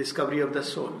Discovery of the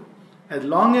Soul. As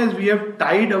long as we have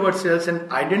tied ourselves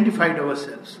and identified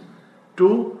ourselves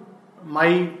to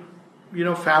my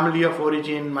family of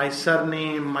origin, my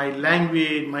surname, my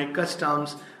language, my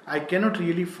customs, I cannot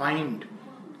really find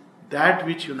that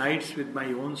which unites with my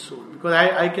own soul, because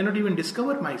I cannot even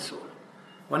discover my soul.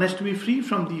 One has to be free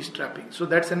from these trappings. So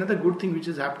that's another good thing which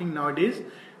is happening nowadays,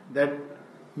 that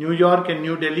New York and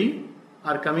New Delhi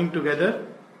are coming together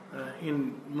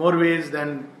in more ways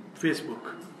than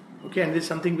Facebook. Okay, and this is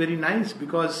something very nice,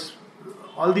 because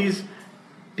all these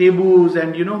taboos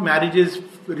and marriages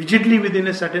rigidly within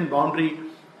a certain boundary,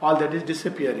 all that is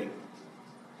disappearing.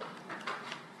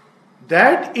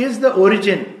 That is the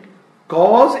origin,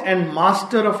 cause and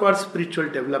master of our spiritual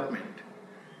development.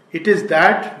 It is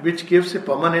that which gives a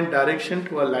permanent direction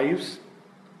to our lives.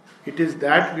 It is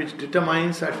that which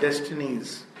determines our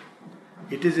destinies.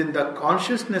 It is in the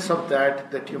consciousness of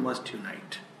that you must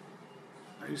unite.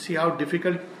 Now you see how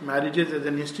difficult marriages as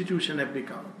an institution have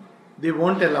become. They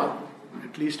won't allow,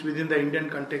 at least within the Indian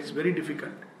context, very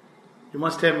difficult. You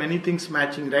must have many things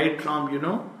matching, right from,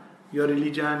 your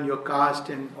religion, your caste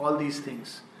and all these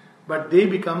things. But they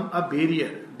become a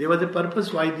barrier. There was a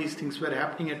purpose why these things were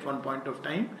happening at one point of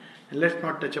time, and let's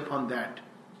not touch upon that.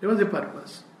 There was a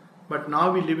purpose. But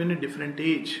now we live in a different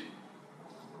age.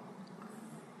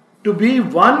 To be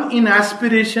one in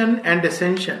aspiration and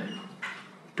ascension,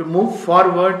 to move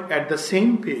forward at the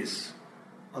same pace,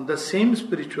 on the same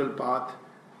spiritual path,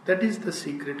 that is the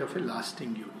secret of a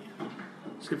lasting union.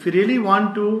 So if we really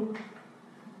want to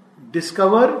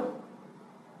discover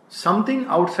something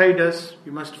outside us,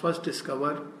 we must first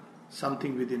discover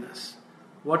something within us.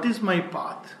 What is my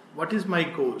path? What is my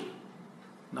goal?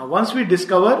 Now once we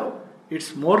discover,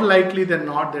 it's more likely than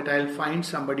not that I'll find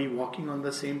somebody walking on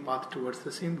the same path towards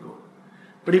the same goal.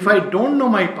 But if I don't know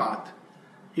my path,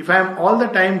 if I am all the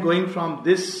time going from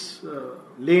this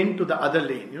lane to the other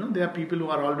lane, there are people who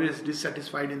are always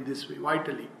dissatisfied in this way,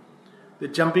 vitally. They're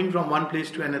jumping from one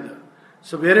place to another.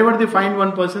 So wherever they find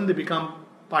one person, they become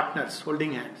partners,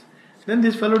 holding hands. Then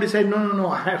this fellow decides, no,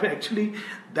 I have actually,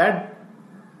 that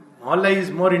mohalla is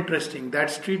more interesting,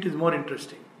 that street is more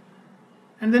interesting.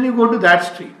 And then you go to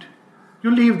that street. You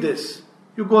leave this,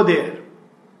 you go there,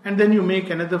 and then you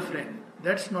make another friend.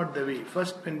 That's not the way.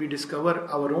 First, when we discover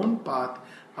our own path,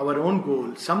 our own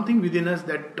goal, something within us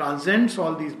that transcends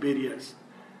all these barriers,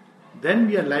 then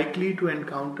we are likely to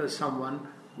encounter someone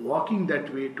walking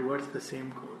that way towards the same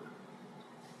goal.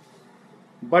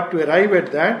 But to arrive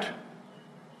at that,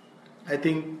 I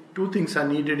think two things are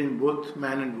needed in both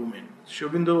man and woman. Sri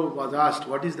Aurobindo was asked,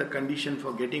 what is the condition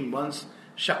for getting one's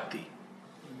Shakti?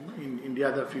 In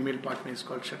India, the female partner is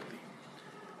called Shakti.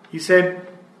 He said,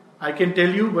 I can tell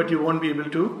you, but you won't be able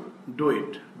to do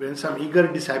it. When some eager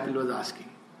disciple was asking,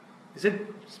 he said,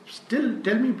 still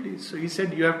tell me please. So he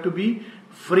said, you have to be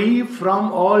free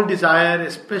from all desire,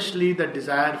 especially the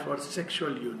desire for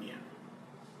sexual union.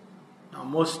 Now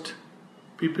most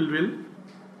people will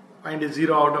find a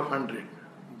 0 out of 100,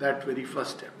 that very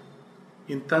first step.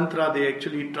 In Tantra, they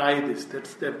actually try this.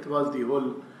 That was the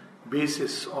whole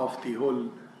basis of the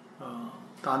whole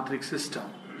tantric system.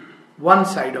 One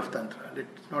side of Tantra.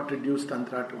 Let's not reduce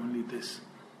Tantra to only this,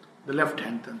 the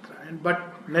left-hand Tantra.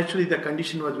 But naturally the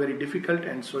condition was very difficult,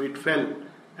 and so it fell.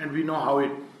 And we know how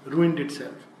it ruined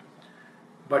itself.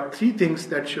 But three things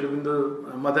that Sri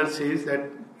Aurobindo mother says that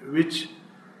which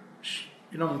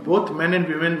both men and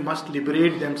women must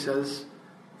liberate themselves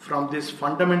from this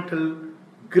fundamental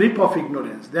grip of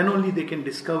ignorance. Then only they can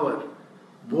discover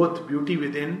both beauty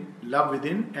within,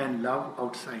 and love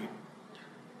outside.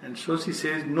 And so she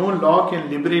says, no law can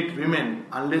liberate women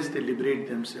unless they liberate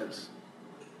themselves.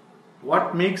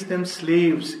 What makes them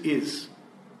slaves is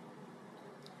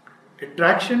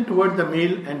attraction toward the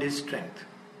male and his strength,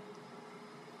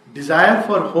 desire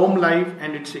for home life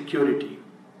and its security,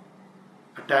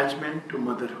 attachment to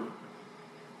motherhood.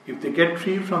 If they get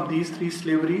free from these three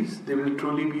slaveries, they will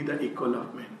truly be the equal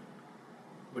of men.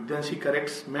 But then she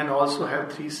corrects, men also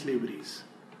have three slaveries.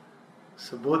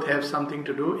 So both have something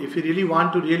to do. If you really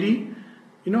want to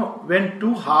when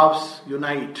two halves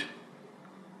unite,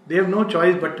 they have no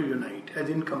choice but to unite as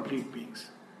incomplete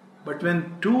beings. But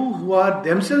when two who are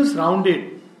themselves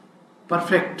rounded,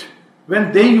 perfect,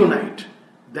 when they unite,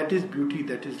 that is beauty,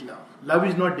 that is love. Love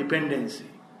is not dependency.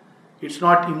 It's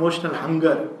not emotional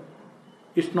hunger.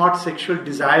 It's not sexual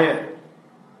desire.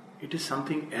 It is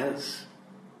something else.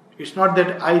 It's not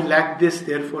that I lack this,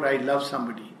 therefore I love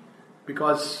somebody,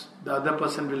 because the other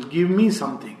person will give me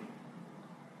something.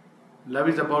 Love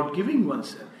is about giving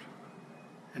oneself.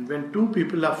 And when two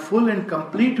people are full and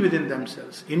complete within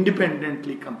themselves,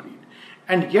 independently complete,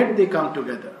 and yet they come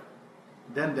together,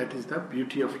 then that is the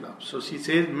beauty of love. So she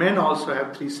says men also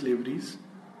have three slaveries.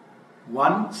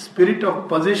 One, spirit of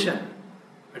possession,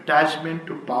 attachment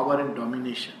to power and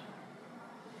domination.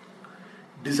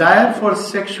 Desire for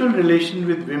sexual relation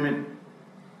with women,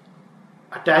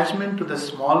 attachment to the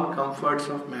small comforts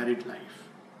of married life.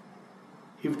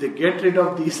 If they get rid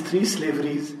of these three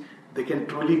slaveries, they can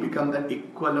truly become the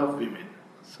equal of women.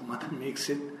 So Mother makes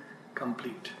it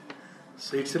complete.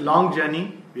 So it's a long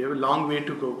journey, we have a long way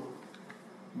to go.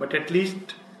 But at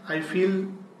least I feel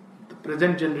the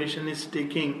present generation is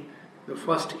taking the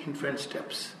first infant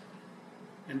steps.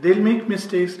 And they'll make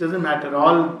mistakes, doesn't matter.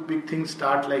 All big things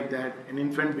start like that. An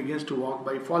infant begins to walk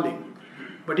by falling.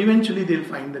 But eventually they'll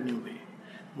find the new way.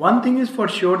 One thing is for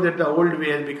sure, that the old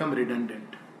way has become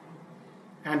redundant.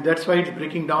 And that's why it's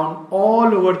breaking down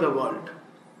all over the world.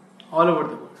 All over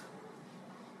the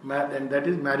world. And that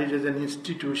is marriage as an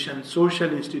institution,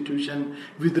 social institution,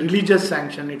 with religious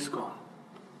sanction, it's gone.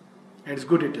 And it's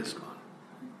good it is gone.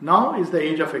 Now is the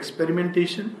age of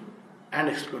experimentation and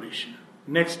exploration.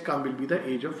 Next will be the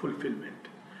age of fulfillment.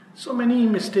 So many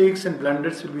mistakes and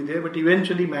blunders will be there, but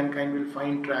eventually mankind will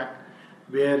find track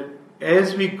where,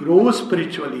 as we grow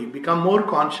spiritually, become more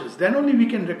conscious, then only we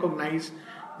can recognize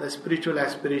the spiritual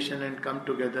aspiration and come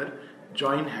together,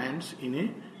 join hands in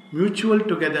a mutual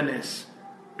togetherness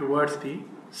towards the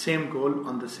same goal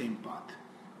on the same path.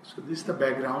 So this is the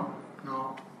background.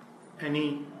 Now,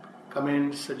 any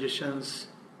comments, suggestions,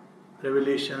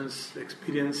 revelations,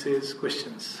 experiences,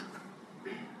 questions?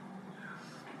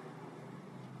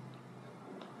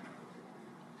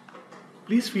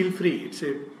 Please feel free. It's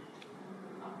a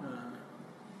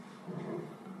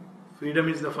freedom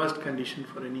is the first condition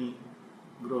for any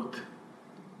growth.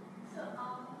 So,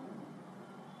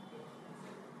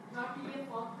 not really a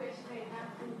form question right now.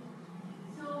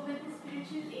 So, with the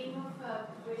spiritual aim of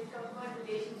when we talk about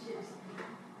relationships,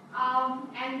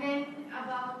 and then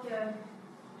about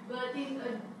birthing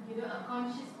a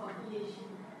conscious population,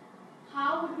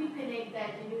 how would we connect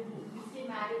that? We say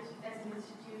marriage as an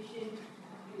institution.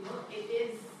 It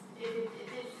is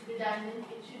redundant.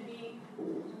 It should be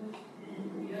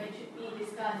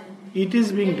discarded. It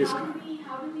is being then discarded.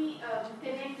 How do we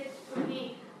connect it?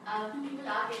 Okay, two people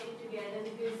are getting together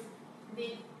because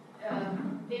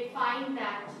they find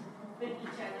that with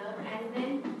each other, and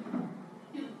then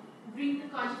to bring the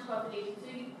conscious population. So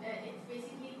it's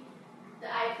basically the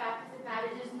practice of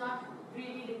marriage is not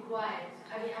really required.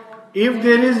 If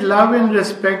there is love and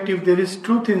respect, if there is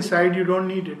truth inside, you don't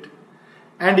need it.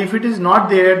 And if it is not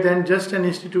there, then just an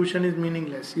institution is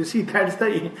meaningless. You see, that's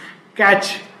the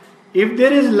catch. If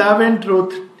there is love and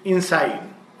truth inside,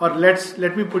 or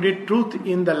let me put it, truth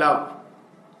in the love,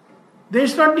 then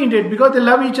it's not needed, because they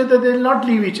love each other, they will not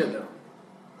leave each other.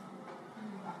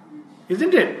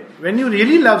 Isn't it? When you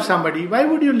really love somebody, why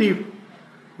would you leave?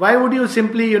 Why would you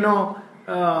simply,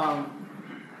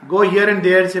 go here and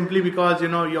there simply because,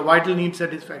 your vital need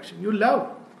satisfaction? You love.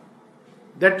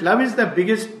 That love is the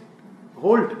biggest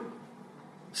hold.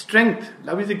 Strength.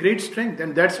 Love is a great strength.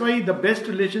 And that's why the best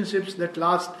relationships that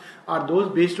last are those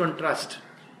based on trust.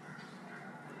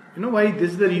 You know why?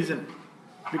 This is the reason.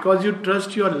 Because you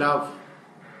trust your love.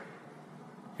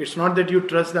 It's not that you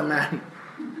trust the man.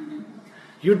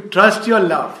 You trust your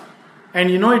love. And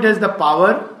it has the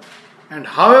power And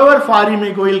however far he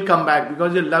may go, he'll come back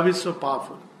because your love is so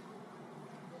powerful.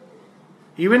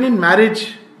 Even in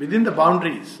marriage, within the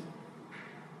boundaries.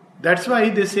 That's why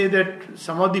they say that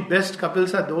some of the best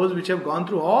couples are those which have gone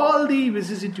through all the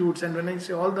vicissitudes. And when I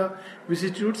say all the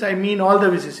vicissitudes, I mean all the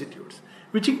vicissitudes,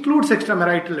 which includes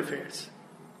extramarital affairs.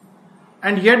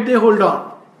 And yet they hold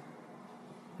on.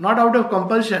 Not out of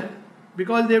compulsion,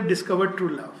 because they have discovered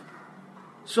true love.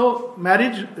 So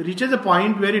marriage reaches a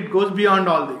point where it goes beyond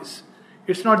all this.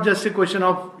 It's not just a question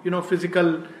of,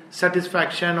 physical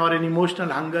satisfaction or an emotional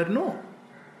hunger. No.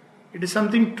 It is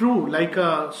something true, like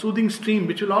a soothing stream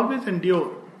which will always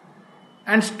endure.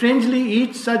 And strangely,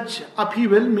 each such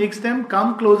upheaval makes them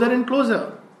come closer and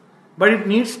closer. But it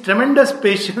needs tremendous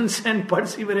patience and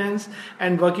perseverance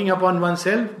and working upon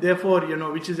oneself. Therefore,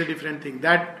 which is a different thing.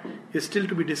 That is still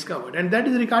to be discovered. And that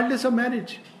is regardless of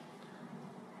marriage.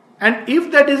 And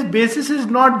if that is basis is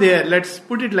not there, let's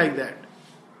put it like that,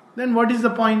 then what is the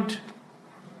point?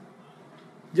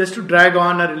 Just to drag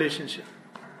on a relationship.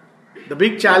 The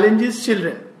big challenge is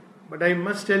children. But I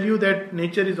must tell you that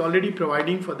nature is already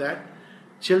providing for that.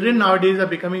 Children nowadays are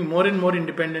becoming more and more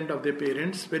independent of their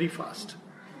parents very fast.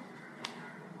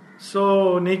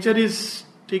 So nature is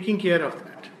taking care of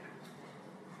that.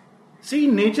 See,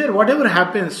 in nature, whatever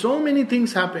happens, so many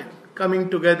things happen. Coming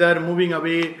together, moving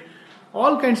away,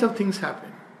 all kinds of things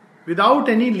happen. Without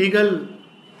any legal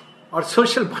or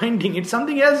social binding. It's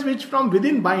something else which from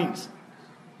within binds.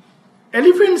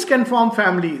 Elephants can form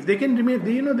families. They can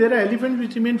remain, there are elephants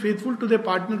which remain faithful to their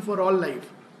partner for all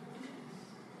life.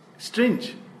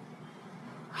 Strange.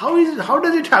 How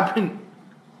does it happen?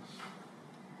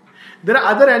 There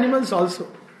are other animals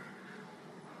also.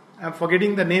 I'm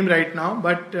forgetting the name right now,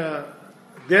 but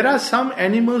there are some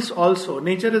animals also.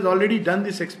 Nature has already done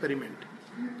this experiment.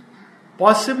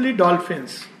 Possibly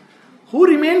dolphins, who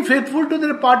remain faithful to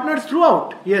their partners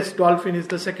throughout. Yes, dolphin is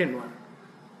the second one.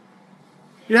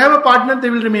 You have a partner, they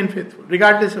will remain faithful,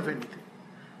 regardless of anything.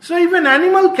 So if an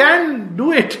animal can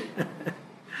do it,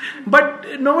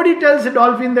 but nobody tells a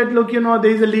dolphin that, look, there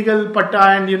is a legal patta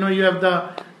and, you have the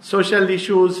social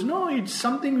issues. No, it's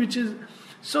something which is...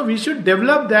 So we should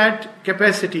develop that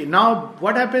capacity. Now,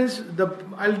 what happens,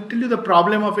 I'll tell you the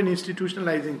problem of an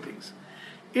institutionalizing things.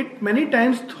 It many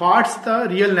times thwarts the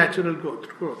real natural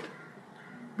growth.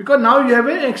 Because now you have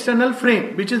an external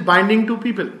frame which is binding to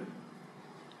people.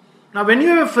 Now when you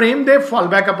have a frame, they fall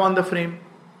back upon the frame.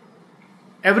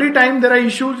 Every time there are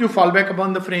issues, you fall back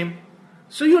upon the frame.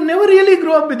 So you never really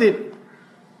grow up with it.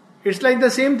 It's like the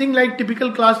same thing like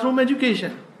typical classroom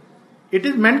education. It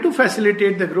is meant to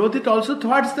facilitate the growth, it also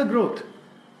thwarts the growth.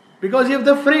 Because you have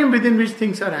the frame within which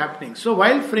things are happening. So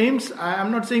while frames, I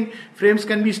am not saying frames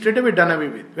can be straight away done away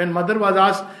with. When mother was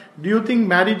asked, do you think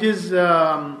marriage is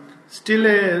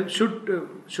still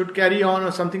should carry on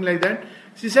or something like that?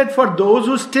 She said, for those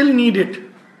who still need it.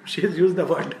 She has used the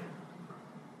word.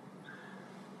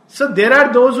 So there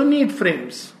are those who need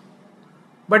frames.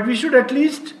 But we should at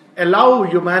least allow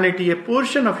humanity, a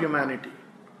portion of humanity,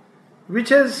 which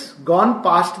has gone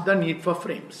past the need for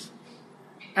frames.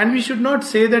 And we should not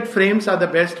say that frames are the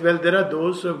best. Well, there are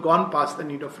those who have gone past the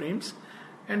need of frames,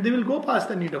 and they will go past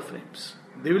the need of frames.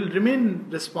 They will remain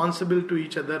responsible to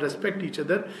each other, respect each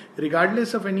other,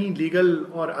 regardless of any legal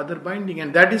or other binding.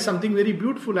 And that is something very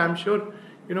beautiful. I'm sure,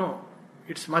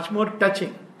 it's much more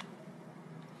touching.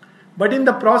 But in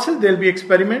the process, there will be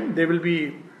experiment, there will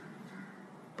be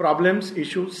problems,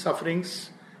 issues,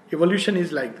 sufferings. Evolution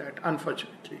is like that,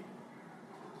 unfortunately.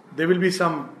 There will be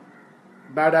some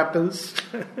bad apples.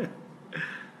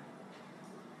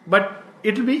 But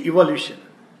it will be evolution.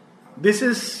 This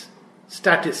is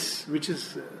stasis, which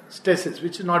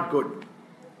is not good.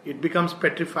 It becomes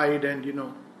petrified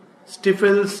and,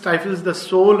 stifles the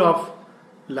soul of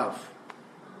love.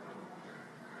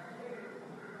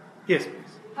 Yes, please.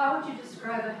 How would you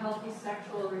describe a healthy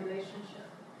sexual relationship?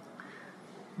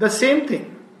 The same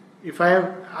thing. If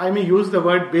I may use the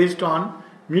word based on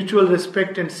mutual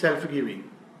respect and self-giving.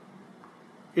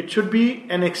 It should be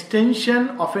an extension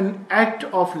of an act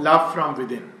of love from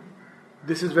within.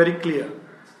 This is very clear.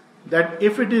 That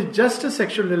if it is just a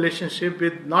sexual relationship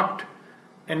with not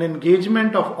an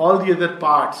engagement of all the other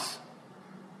parts,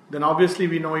 then obviously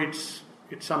we know it's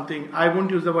something. I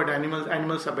won't use the word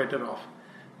animals are better off.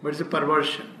 But it's a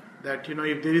perversion. That,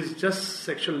 if there is just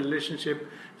sexual relationship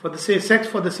for the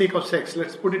sake of sex,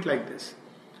 let's put it like this,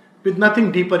 with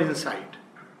nothing deeper inside.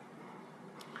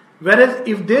 Whereas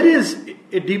if there is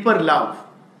a deeper love,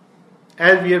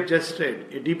 as we have just read,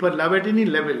 a deeper love at any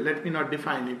level, let me not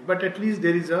define it, but at least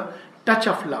there is a touch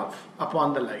of love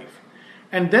upon the life.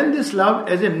 And then this love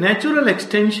as a natural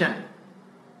extension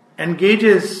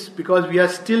engages, because we are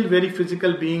still very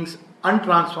physical beings,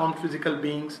 untransformed physical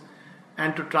beings,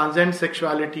 and to transcend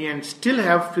sexuality and still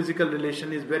have physical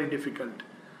relation is very difficult,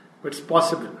 but it's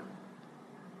possible.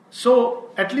 So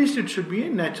at least it should be a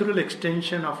natural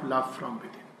extension of love from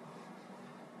within.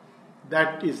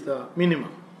 That is the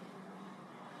minimum.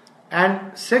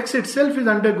 And sex itself is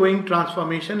undergoing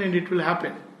transformation, and it will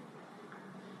happen.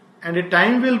 And a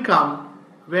time will come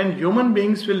when human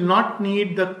beings will not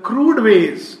need the crude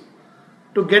ways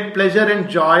to get pleasure and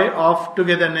joy of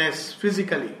togetherness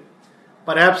physically.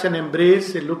 Perhaps an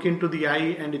embrace, a look into the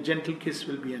eye, and a gentle kiss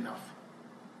will be enough.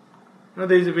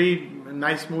 There is a very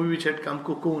nice movie which had come,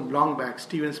 Cocoon, long back,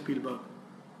 Steven Spielberg.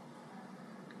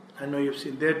 I know you've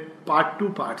seen. There are two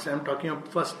parts. I'm talking of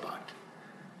first part,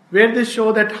 where they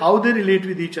show that how they relate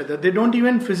with each other. They don't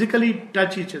even physically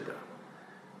touch each other,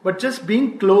 but just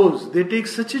being close, they take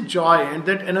such a joy, and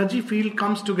that energy field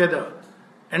comes together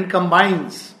and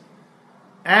combines,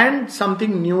 and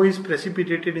something new is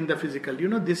precipitated in the physical.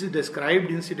 This is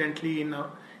described incidentally in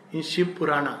Shiv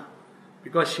Purana,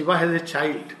 because Shiva has a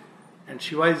child, and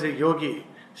Shiva is a yogi,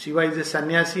 Shiva is a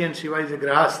sannyasi, and Shiva is a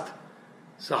grahast.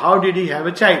 So how did he have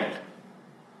a child?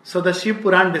 So the Shiv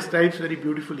Puran describes very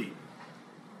beautifully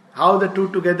how the two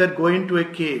together go into a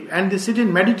cave and they sit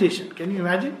in meditation. Can you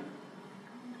imagine?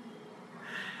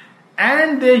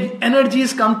 And their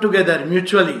energies come together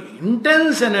mutually,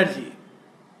 intense energy.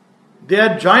 They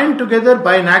are joined together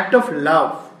by an act of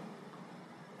love.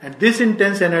 And this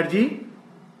intense energy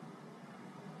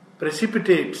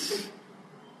precipitates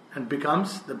and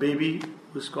becomes the baby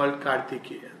who is called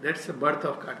Kartikeya. That's the birth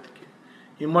of Kartikeya,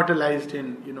 immortalized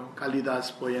in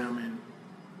Kalidas poem. And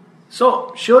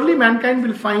so surely mankind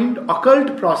will find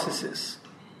occult processes,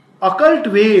 occult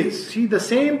ways, see the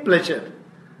same pleasure.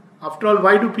 After all,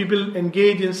 why do people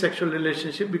engage in sexual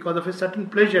relationship? Because of a certain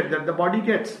pleasure that the body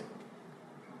gets.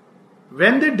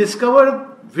 When they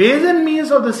discover ways and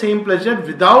means of the same pleasure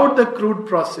without the crude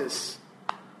process,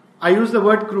 I use the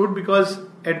word crude because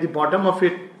at the bottom of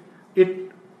it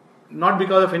not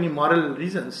because of any moral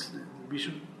reasons, we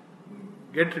should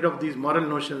get rid of these moral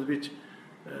notions which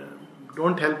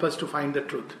don't help us to find the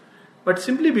truth, but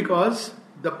simply because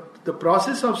the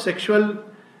process of sexual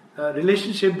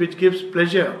relationship which gives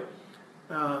pleasure,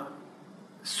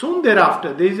 soon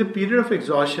thereafter there is a period of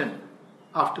exhaustion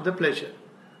after the pleasure,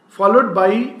 followed by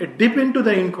a dip into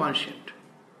the inconscient.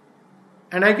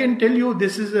 And I can tell you,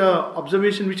 this is an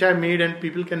observation which I made, and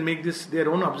people can make this their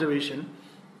own observation.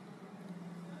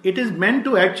 It is meant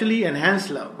to actually enhance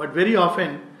love, but very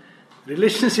often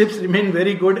relationships remain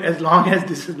very good as long as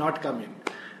this is not coming.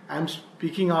 I am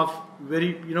speaking of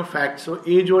very facts. So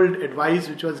age-old advice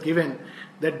which was given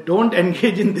that don't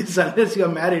engage in this unless you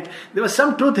are married, there was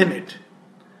some truth in it.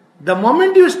 The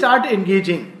moment you start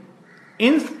engaging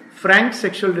in frank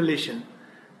sexual relation,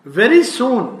 very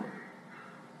soon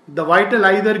the vital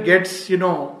either gets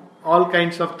all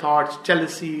kinds of thoughts,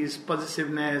 jealousies,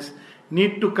 possessiveness,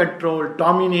 need to control,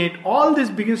 dominate, all this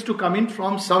begins to come in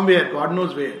from somewhere, God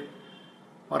knows where.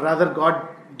 Or rather, God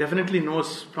definitely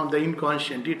knows from the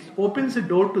inconscient. It opens a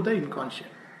door to the inconscient.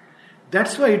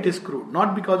 That's why it is crude,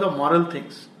 not because of moral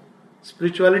things.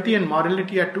 Spirituality and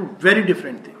morality are two very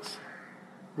different things.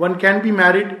 One can be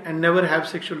married and never have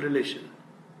sexual relation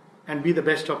and be the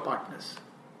best of partners.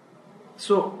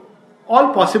 So,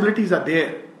 all possibilities are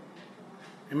there.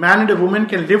 A man and a woman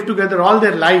can live together all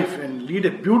their life and lead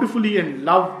a beautifully and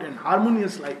loved and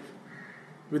harmonious life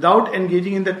without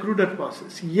engaging in the cruder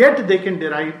process. Yet they can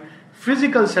derive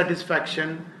physical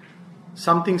satisfaction,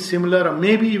 something similar or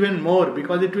maybe even more,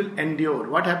 because it will endure.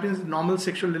 What happens in normal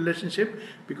sexual relationship?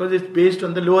 Because it's based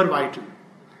on the lower vital,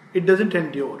 it doesn't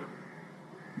endure.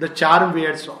 The charm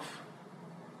wears off.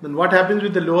 Then what happens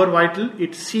with the lower vital?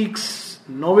 It seeks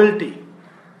novelty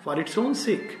for its own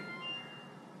sake.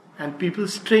 And people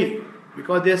stray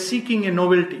because they are seeking a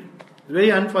novelty. Very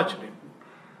unfortunate,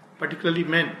 particularly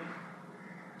men.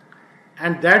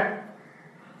 And that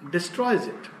destroys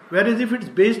it. Whereas if it's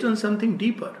based on something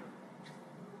deeper,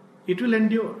 it will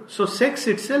endure. So sex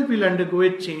itself will undergo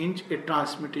a change, a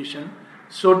transmutation,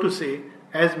 so to say,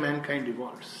 as mankind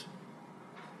evolves.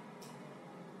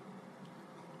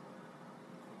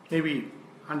 Maybe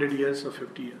 100 years or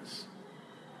 50 years.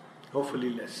 Hopefully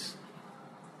less.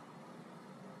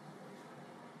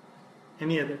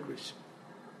 Any other question?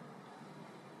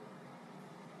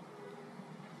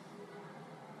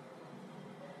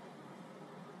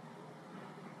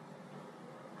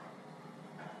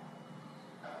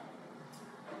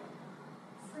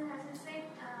 So as you said,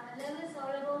 love is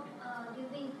all about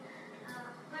giving,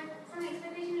 but some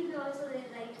expectation will be also there,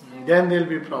 right? Then there will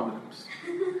be problems.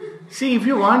 See, if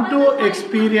you want to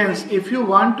experience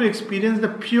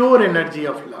the pure energy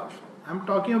of love, I'm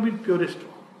talking of it purest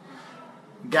form.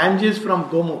 Ganges from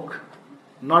Gomukh,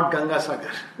 not Ganga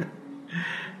Sagar.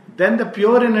 Then the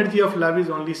pure energy of love is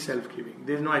only self-giving.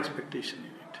 There is no expectation in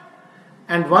it.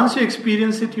 And once you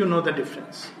experience it, you know the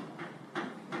difference.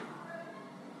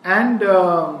 And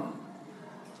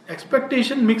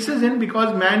expectation mixes in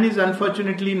because man is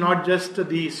unfortunately not just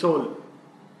the soul.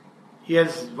 He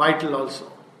has vital also.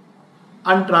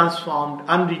 Untransformed,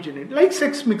 unregenerate. Like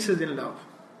sex mixes in love.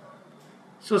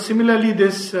 So similarly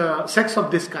this sex of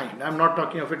this kind. I'm not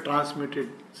talking of a transmuted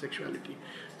sexuality.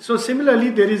 So similarly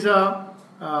there is a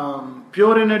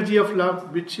pure energy of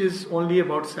love which is only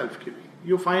about self-giving.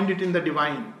 You find it in the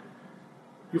divine.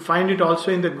 You find it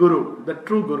also in the guru, the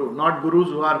true guru, not gurus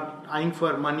who are eyeing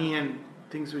for money and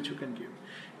things which you can give.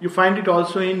 You find it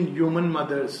also in human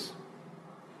mothers,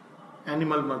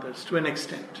 animal mothers to an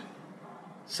extent.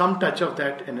 Some touch of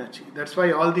that energy. That's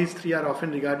why all these three are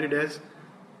often regarded as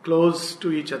close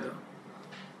to each other.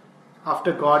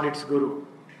 After God, it's guru.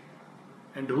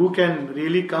 And who can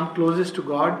really come closest to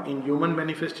God in human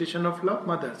manifestation of love?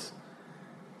 Mothers.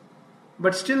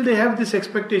 But still they have this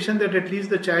expectation that at least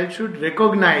the child should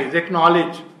recognize,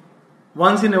 acknowledge.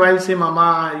 Once in a while say,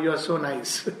 Mama, you are so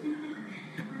nice.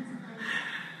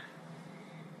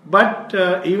 But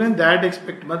even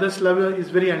that mother's love is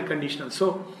very unconditional.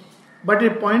 So, but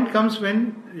a point comes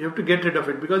when you have to get rid of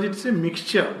it because it's a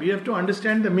mixture. We have to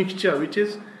understand the mixture, which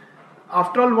is,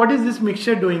 after all, what is this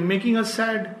mixture doing? Making us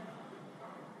sad.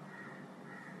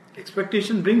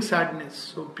 Expectation brings sadness.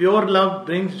 So pure love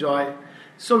brings joy.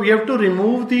 So we have to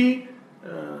remove the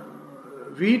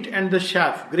wheat and the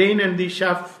chaff, grain and the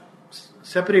chaff,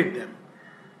 separate them.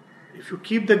 If you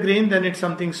keep the grain, then it's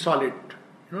something solid.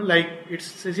 Like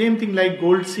it's the same thing like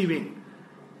gold sieving.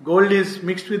 Gold is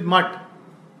mixed with mud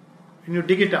when you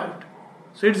dig it out.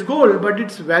 So it's gold, but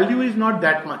its value is not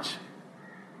that much.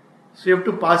 So you have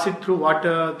to pass it through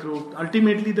water, through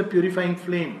ultimately the purifying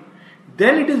flame.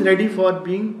 Then it is ready for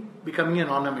becoming an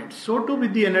ornament. So too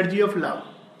with the energy of love.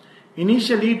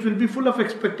 Initially it will be full of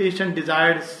expectation,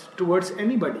 desires towards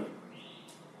anybody.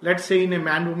 Let's say in a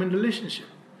man-woman relationship.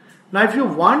 Now if you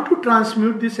want to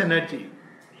transmute this energy,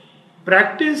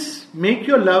 make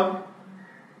your love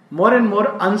more and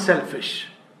more unselfish.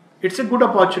 It's a good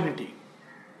opportunity.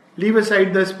 Leave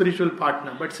aside the spiritual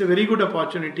partner, but it's a very good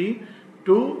opportunity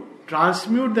to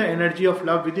transmute the energy of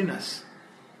love within us.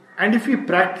 And if we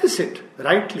practice it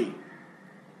rightly,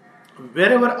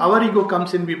 wherever our ego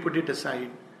comes in, we put it aside.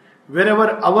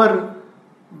 Wherever our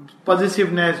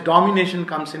possessiveness, domination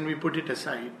comes in, we put it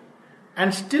aside.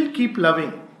 And still keep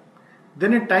loving.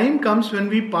 Then a time comes when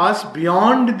we pass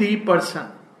beyond the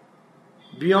person,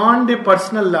 beyond a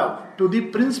personal love, to the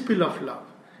principle of love,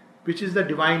 which is the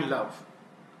divine love.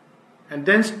 And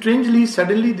then strangely,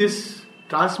 suddenly this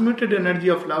transmuted energy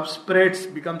of love spreads,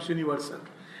 becomes universal.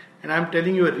 And I am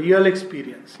telling you a real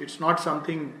experience. It's not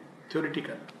something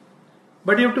theoretical.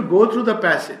 But you have to go through the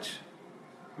passage,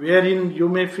 wherein you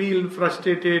may feel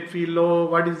frustrated, feel low,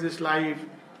 what is this life?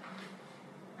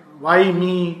 Why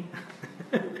me?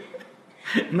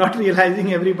 Not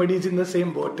realizing everybody is in the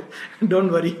same boat.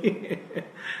 Don't worry.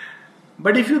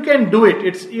 But if you can do it,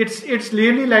 it's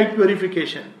really like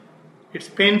purification. It's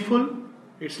painful.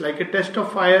 It's like a test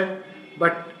of fire.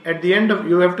 But at the end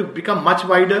you have to become much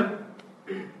wider.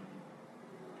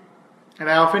 And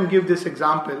I often give this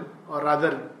example, or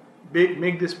rather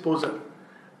make this poser.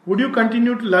 Would you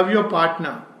continue to love your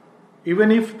partner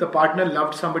even if the partner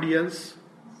loved somebody else?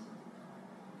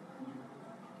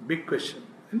 Big question,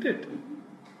 isn't it?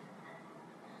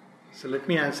 So let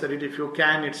me answer it. If you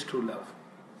can, it's true love.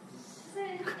 So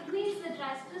it means the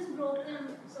trust is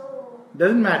broken. So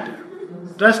doesn't matter.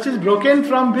 Trust is broken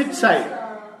from which side?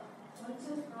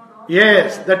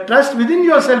 Yes, the trust within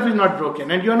yourself is not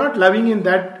broken, and you are not loving in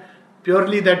that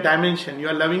purely that dimension. You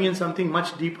are loving in something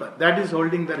much deeper. That is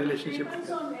holding the relationship. Depends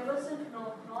on yourself,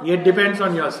 not It depends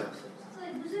on yourself. So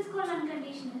this is called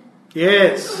unconditional.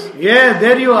 Yes,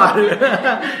 there you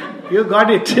are. You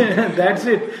got it. That's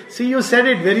it. See, you said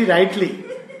it very rightly.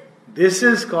 This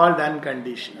is called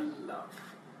unconditional love.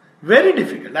 Very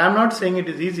difficult. I am not saying it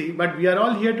is easy, but we are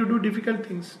all here to do difficult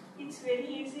things. It's very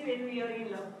easy when we are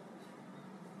in love.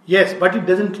 Yes, but it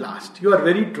doesn't last. You are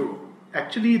very true.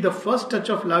 Actually, the first touch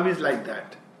of love is like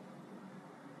that.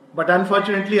 But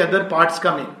unfortunately, other parts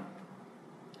come in.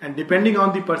 And depending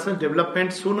on the person's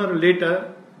development, sooner or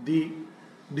later, the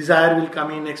desire will come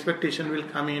in, expectation will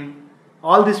come in.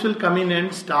 All this will come in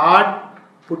and start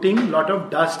putting a lot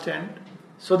of dust, and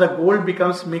so the gold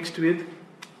becomes mixed with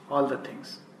all the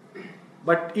things.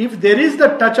 But if there is the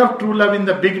touch of true love in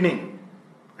the beginning,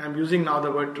 I'm using now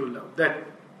the word true love, that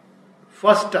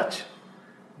first touch,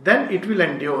 then it will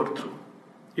endure through.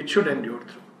 It should endure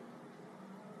through.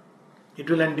 It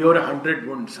will endure 100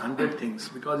 wounds, 100 things,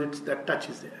 because that touch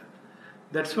is there.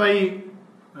 That's why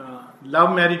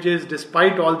love marriages,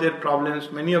 despite all their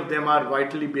problems, many of them are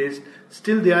vitally based,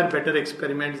 still they are better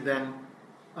experiments than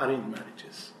arranged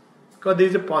marriages. Because there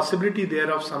is a possibility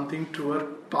there of something truer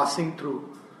passing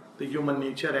through the human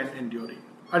nature and enduring.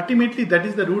 Ultimately, that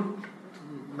is the route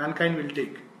mankind will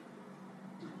take.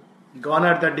 Gone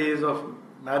are the days of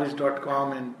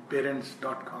marriage.com and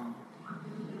parents.com.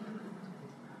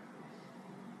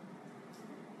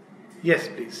 Yes,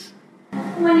 please.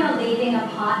 When you're leaving a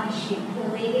partnership,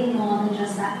 you're leaving more than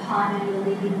just that partner, you're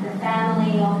leaving the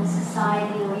family or the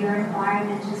society or your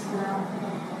environment as well.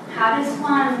 How does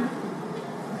one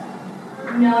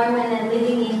know when they're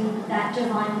living in that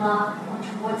divine love or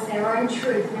towards their own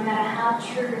truth, no matter how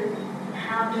true and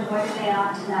how devoted they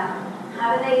are to that?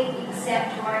 How do they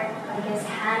accept or, I guess,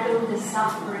 handle the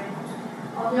suffering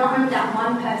of not only that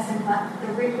one person, but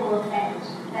the ripple effect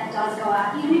that does go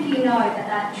out, even if you know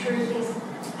that truth is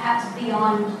perhaps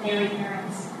beyond their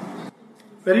ignorance?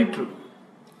 Very true.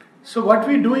 So what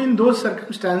we do in those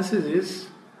circumstances is,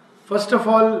 first of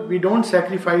all, we don't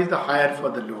sacrifice the higher for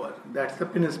the lower. That's the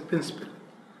principle.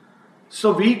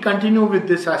 So we continue with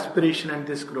this aspiration and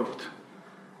this growth,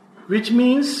 which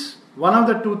means one of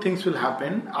the two things will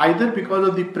happen, either because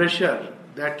of the pressure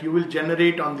that you will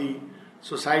generate on the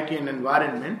society and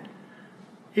environment,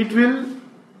 it will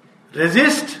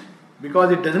resist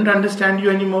because it doesn't understand you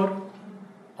anymore,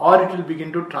 or it will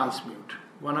begin to transmute.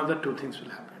 One of the two things will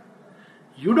happen.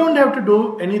 You don't have to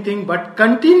do anything but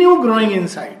continue growing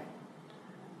inside.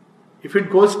 If it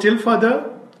goes still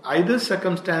further, either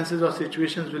circumstances or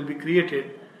situations will be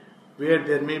created where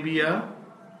there may be a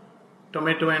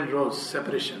tomato and rose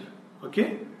separation.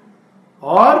 Okay?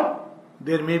 Or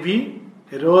there may be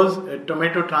a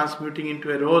tomato transmuting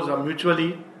into a rose, or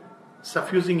mutually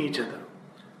suffusing each other.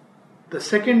 The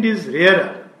second is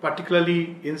rarer,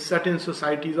 particularly in certain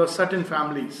societies or certain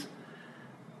families.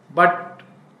 But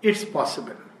it's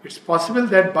possible. It's possible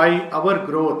that by our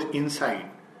growth inside,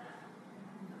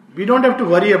 we don't have to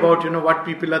worry about what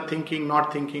people are thinking,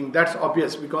 not thinking. That's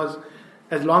obvious, because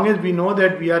as long as we know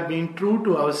that we are being true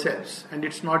to ourselves and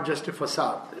it's not just a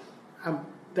facade,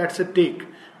 that's a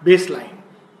baseline.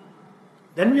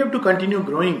 Then we have to continue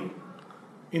growing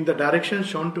in the direction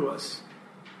shown to us,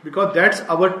 because that's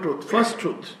our truth, first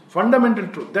truth, fundamental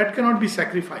truth, that cannot be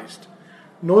sacrificed.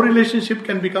 No relationship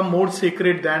can become more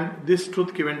sacred than this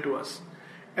truth given to us.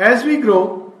 As we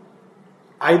grow,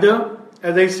 either,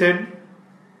 as I said,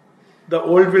 the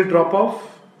old will drop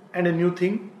off and a new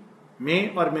thing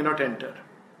may or may not enter.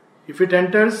 If it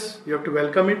enters, you have to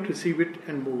welcome it, receive it,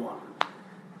 and move on.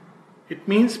 It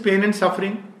means pain and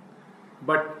suffering,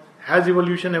 but has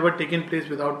evolution ever taken place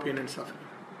without pain and suffering?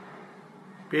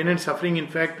 Pain and suffering, in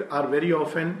fact, are very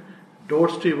often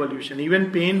doors to evolution.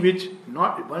 Even pain,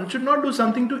 one should not do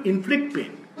something to inflict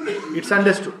pain. It's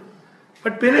understood.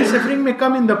 But pain and suffering may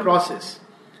come in the process.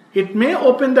 It may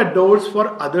open the doors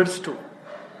for others too.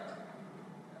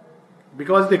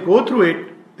 Because they go through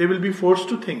it, they will be forced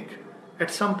to think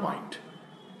at some point.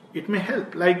 It may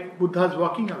help, like Buddha's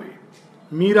walking away,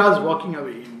 Mira's walking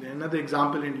away, another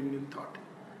example in Indian thought.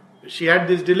 She had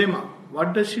this dilemma.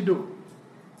 What does she do?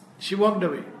 She walked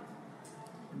away.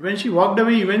 When she walked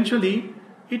away, eventually,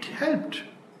 it helped.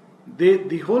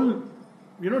 The whole,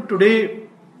 today,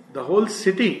 the whole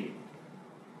city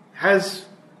has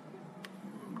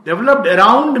developed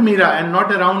around Mira and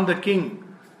not around the king.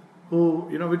 Who,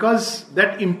 because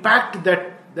that impact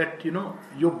that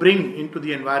you bring into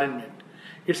the environment,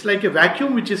 it's like a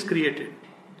vacuum which is created,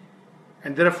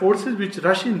 and there are forces which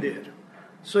rush in there.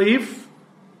 So if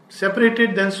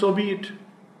separated, then so be it.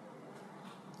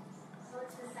 So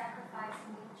it's the sacrifice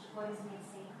in which what is made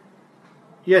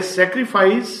sacred. Yes,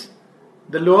 sacrifice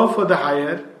the lower for the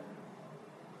higher,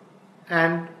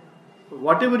 and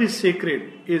whatever is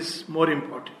sacred is more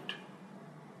important.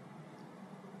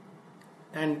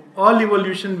 And all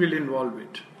evolution will involve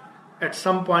it. At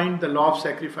some point, the law of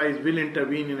sacrifice will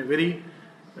intervene in a very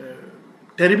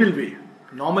terrible way.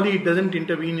 Normally, it doesn't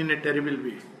intervene in a terrible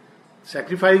way.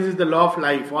 Sacrifice is the law of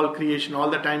life, all creation, all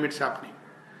the time it's happening.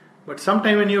 But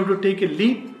sometime when you have to take a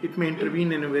leap, it may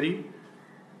intervene in a very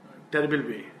terrible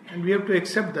way. And we have to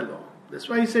accept the law. That's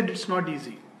why I said it's not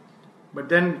easy. But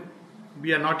then,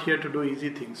 we are not here to do easy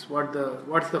things.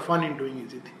 What's the fun in doing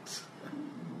easy things?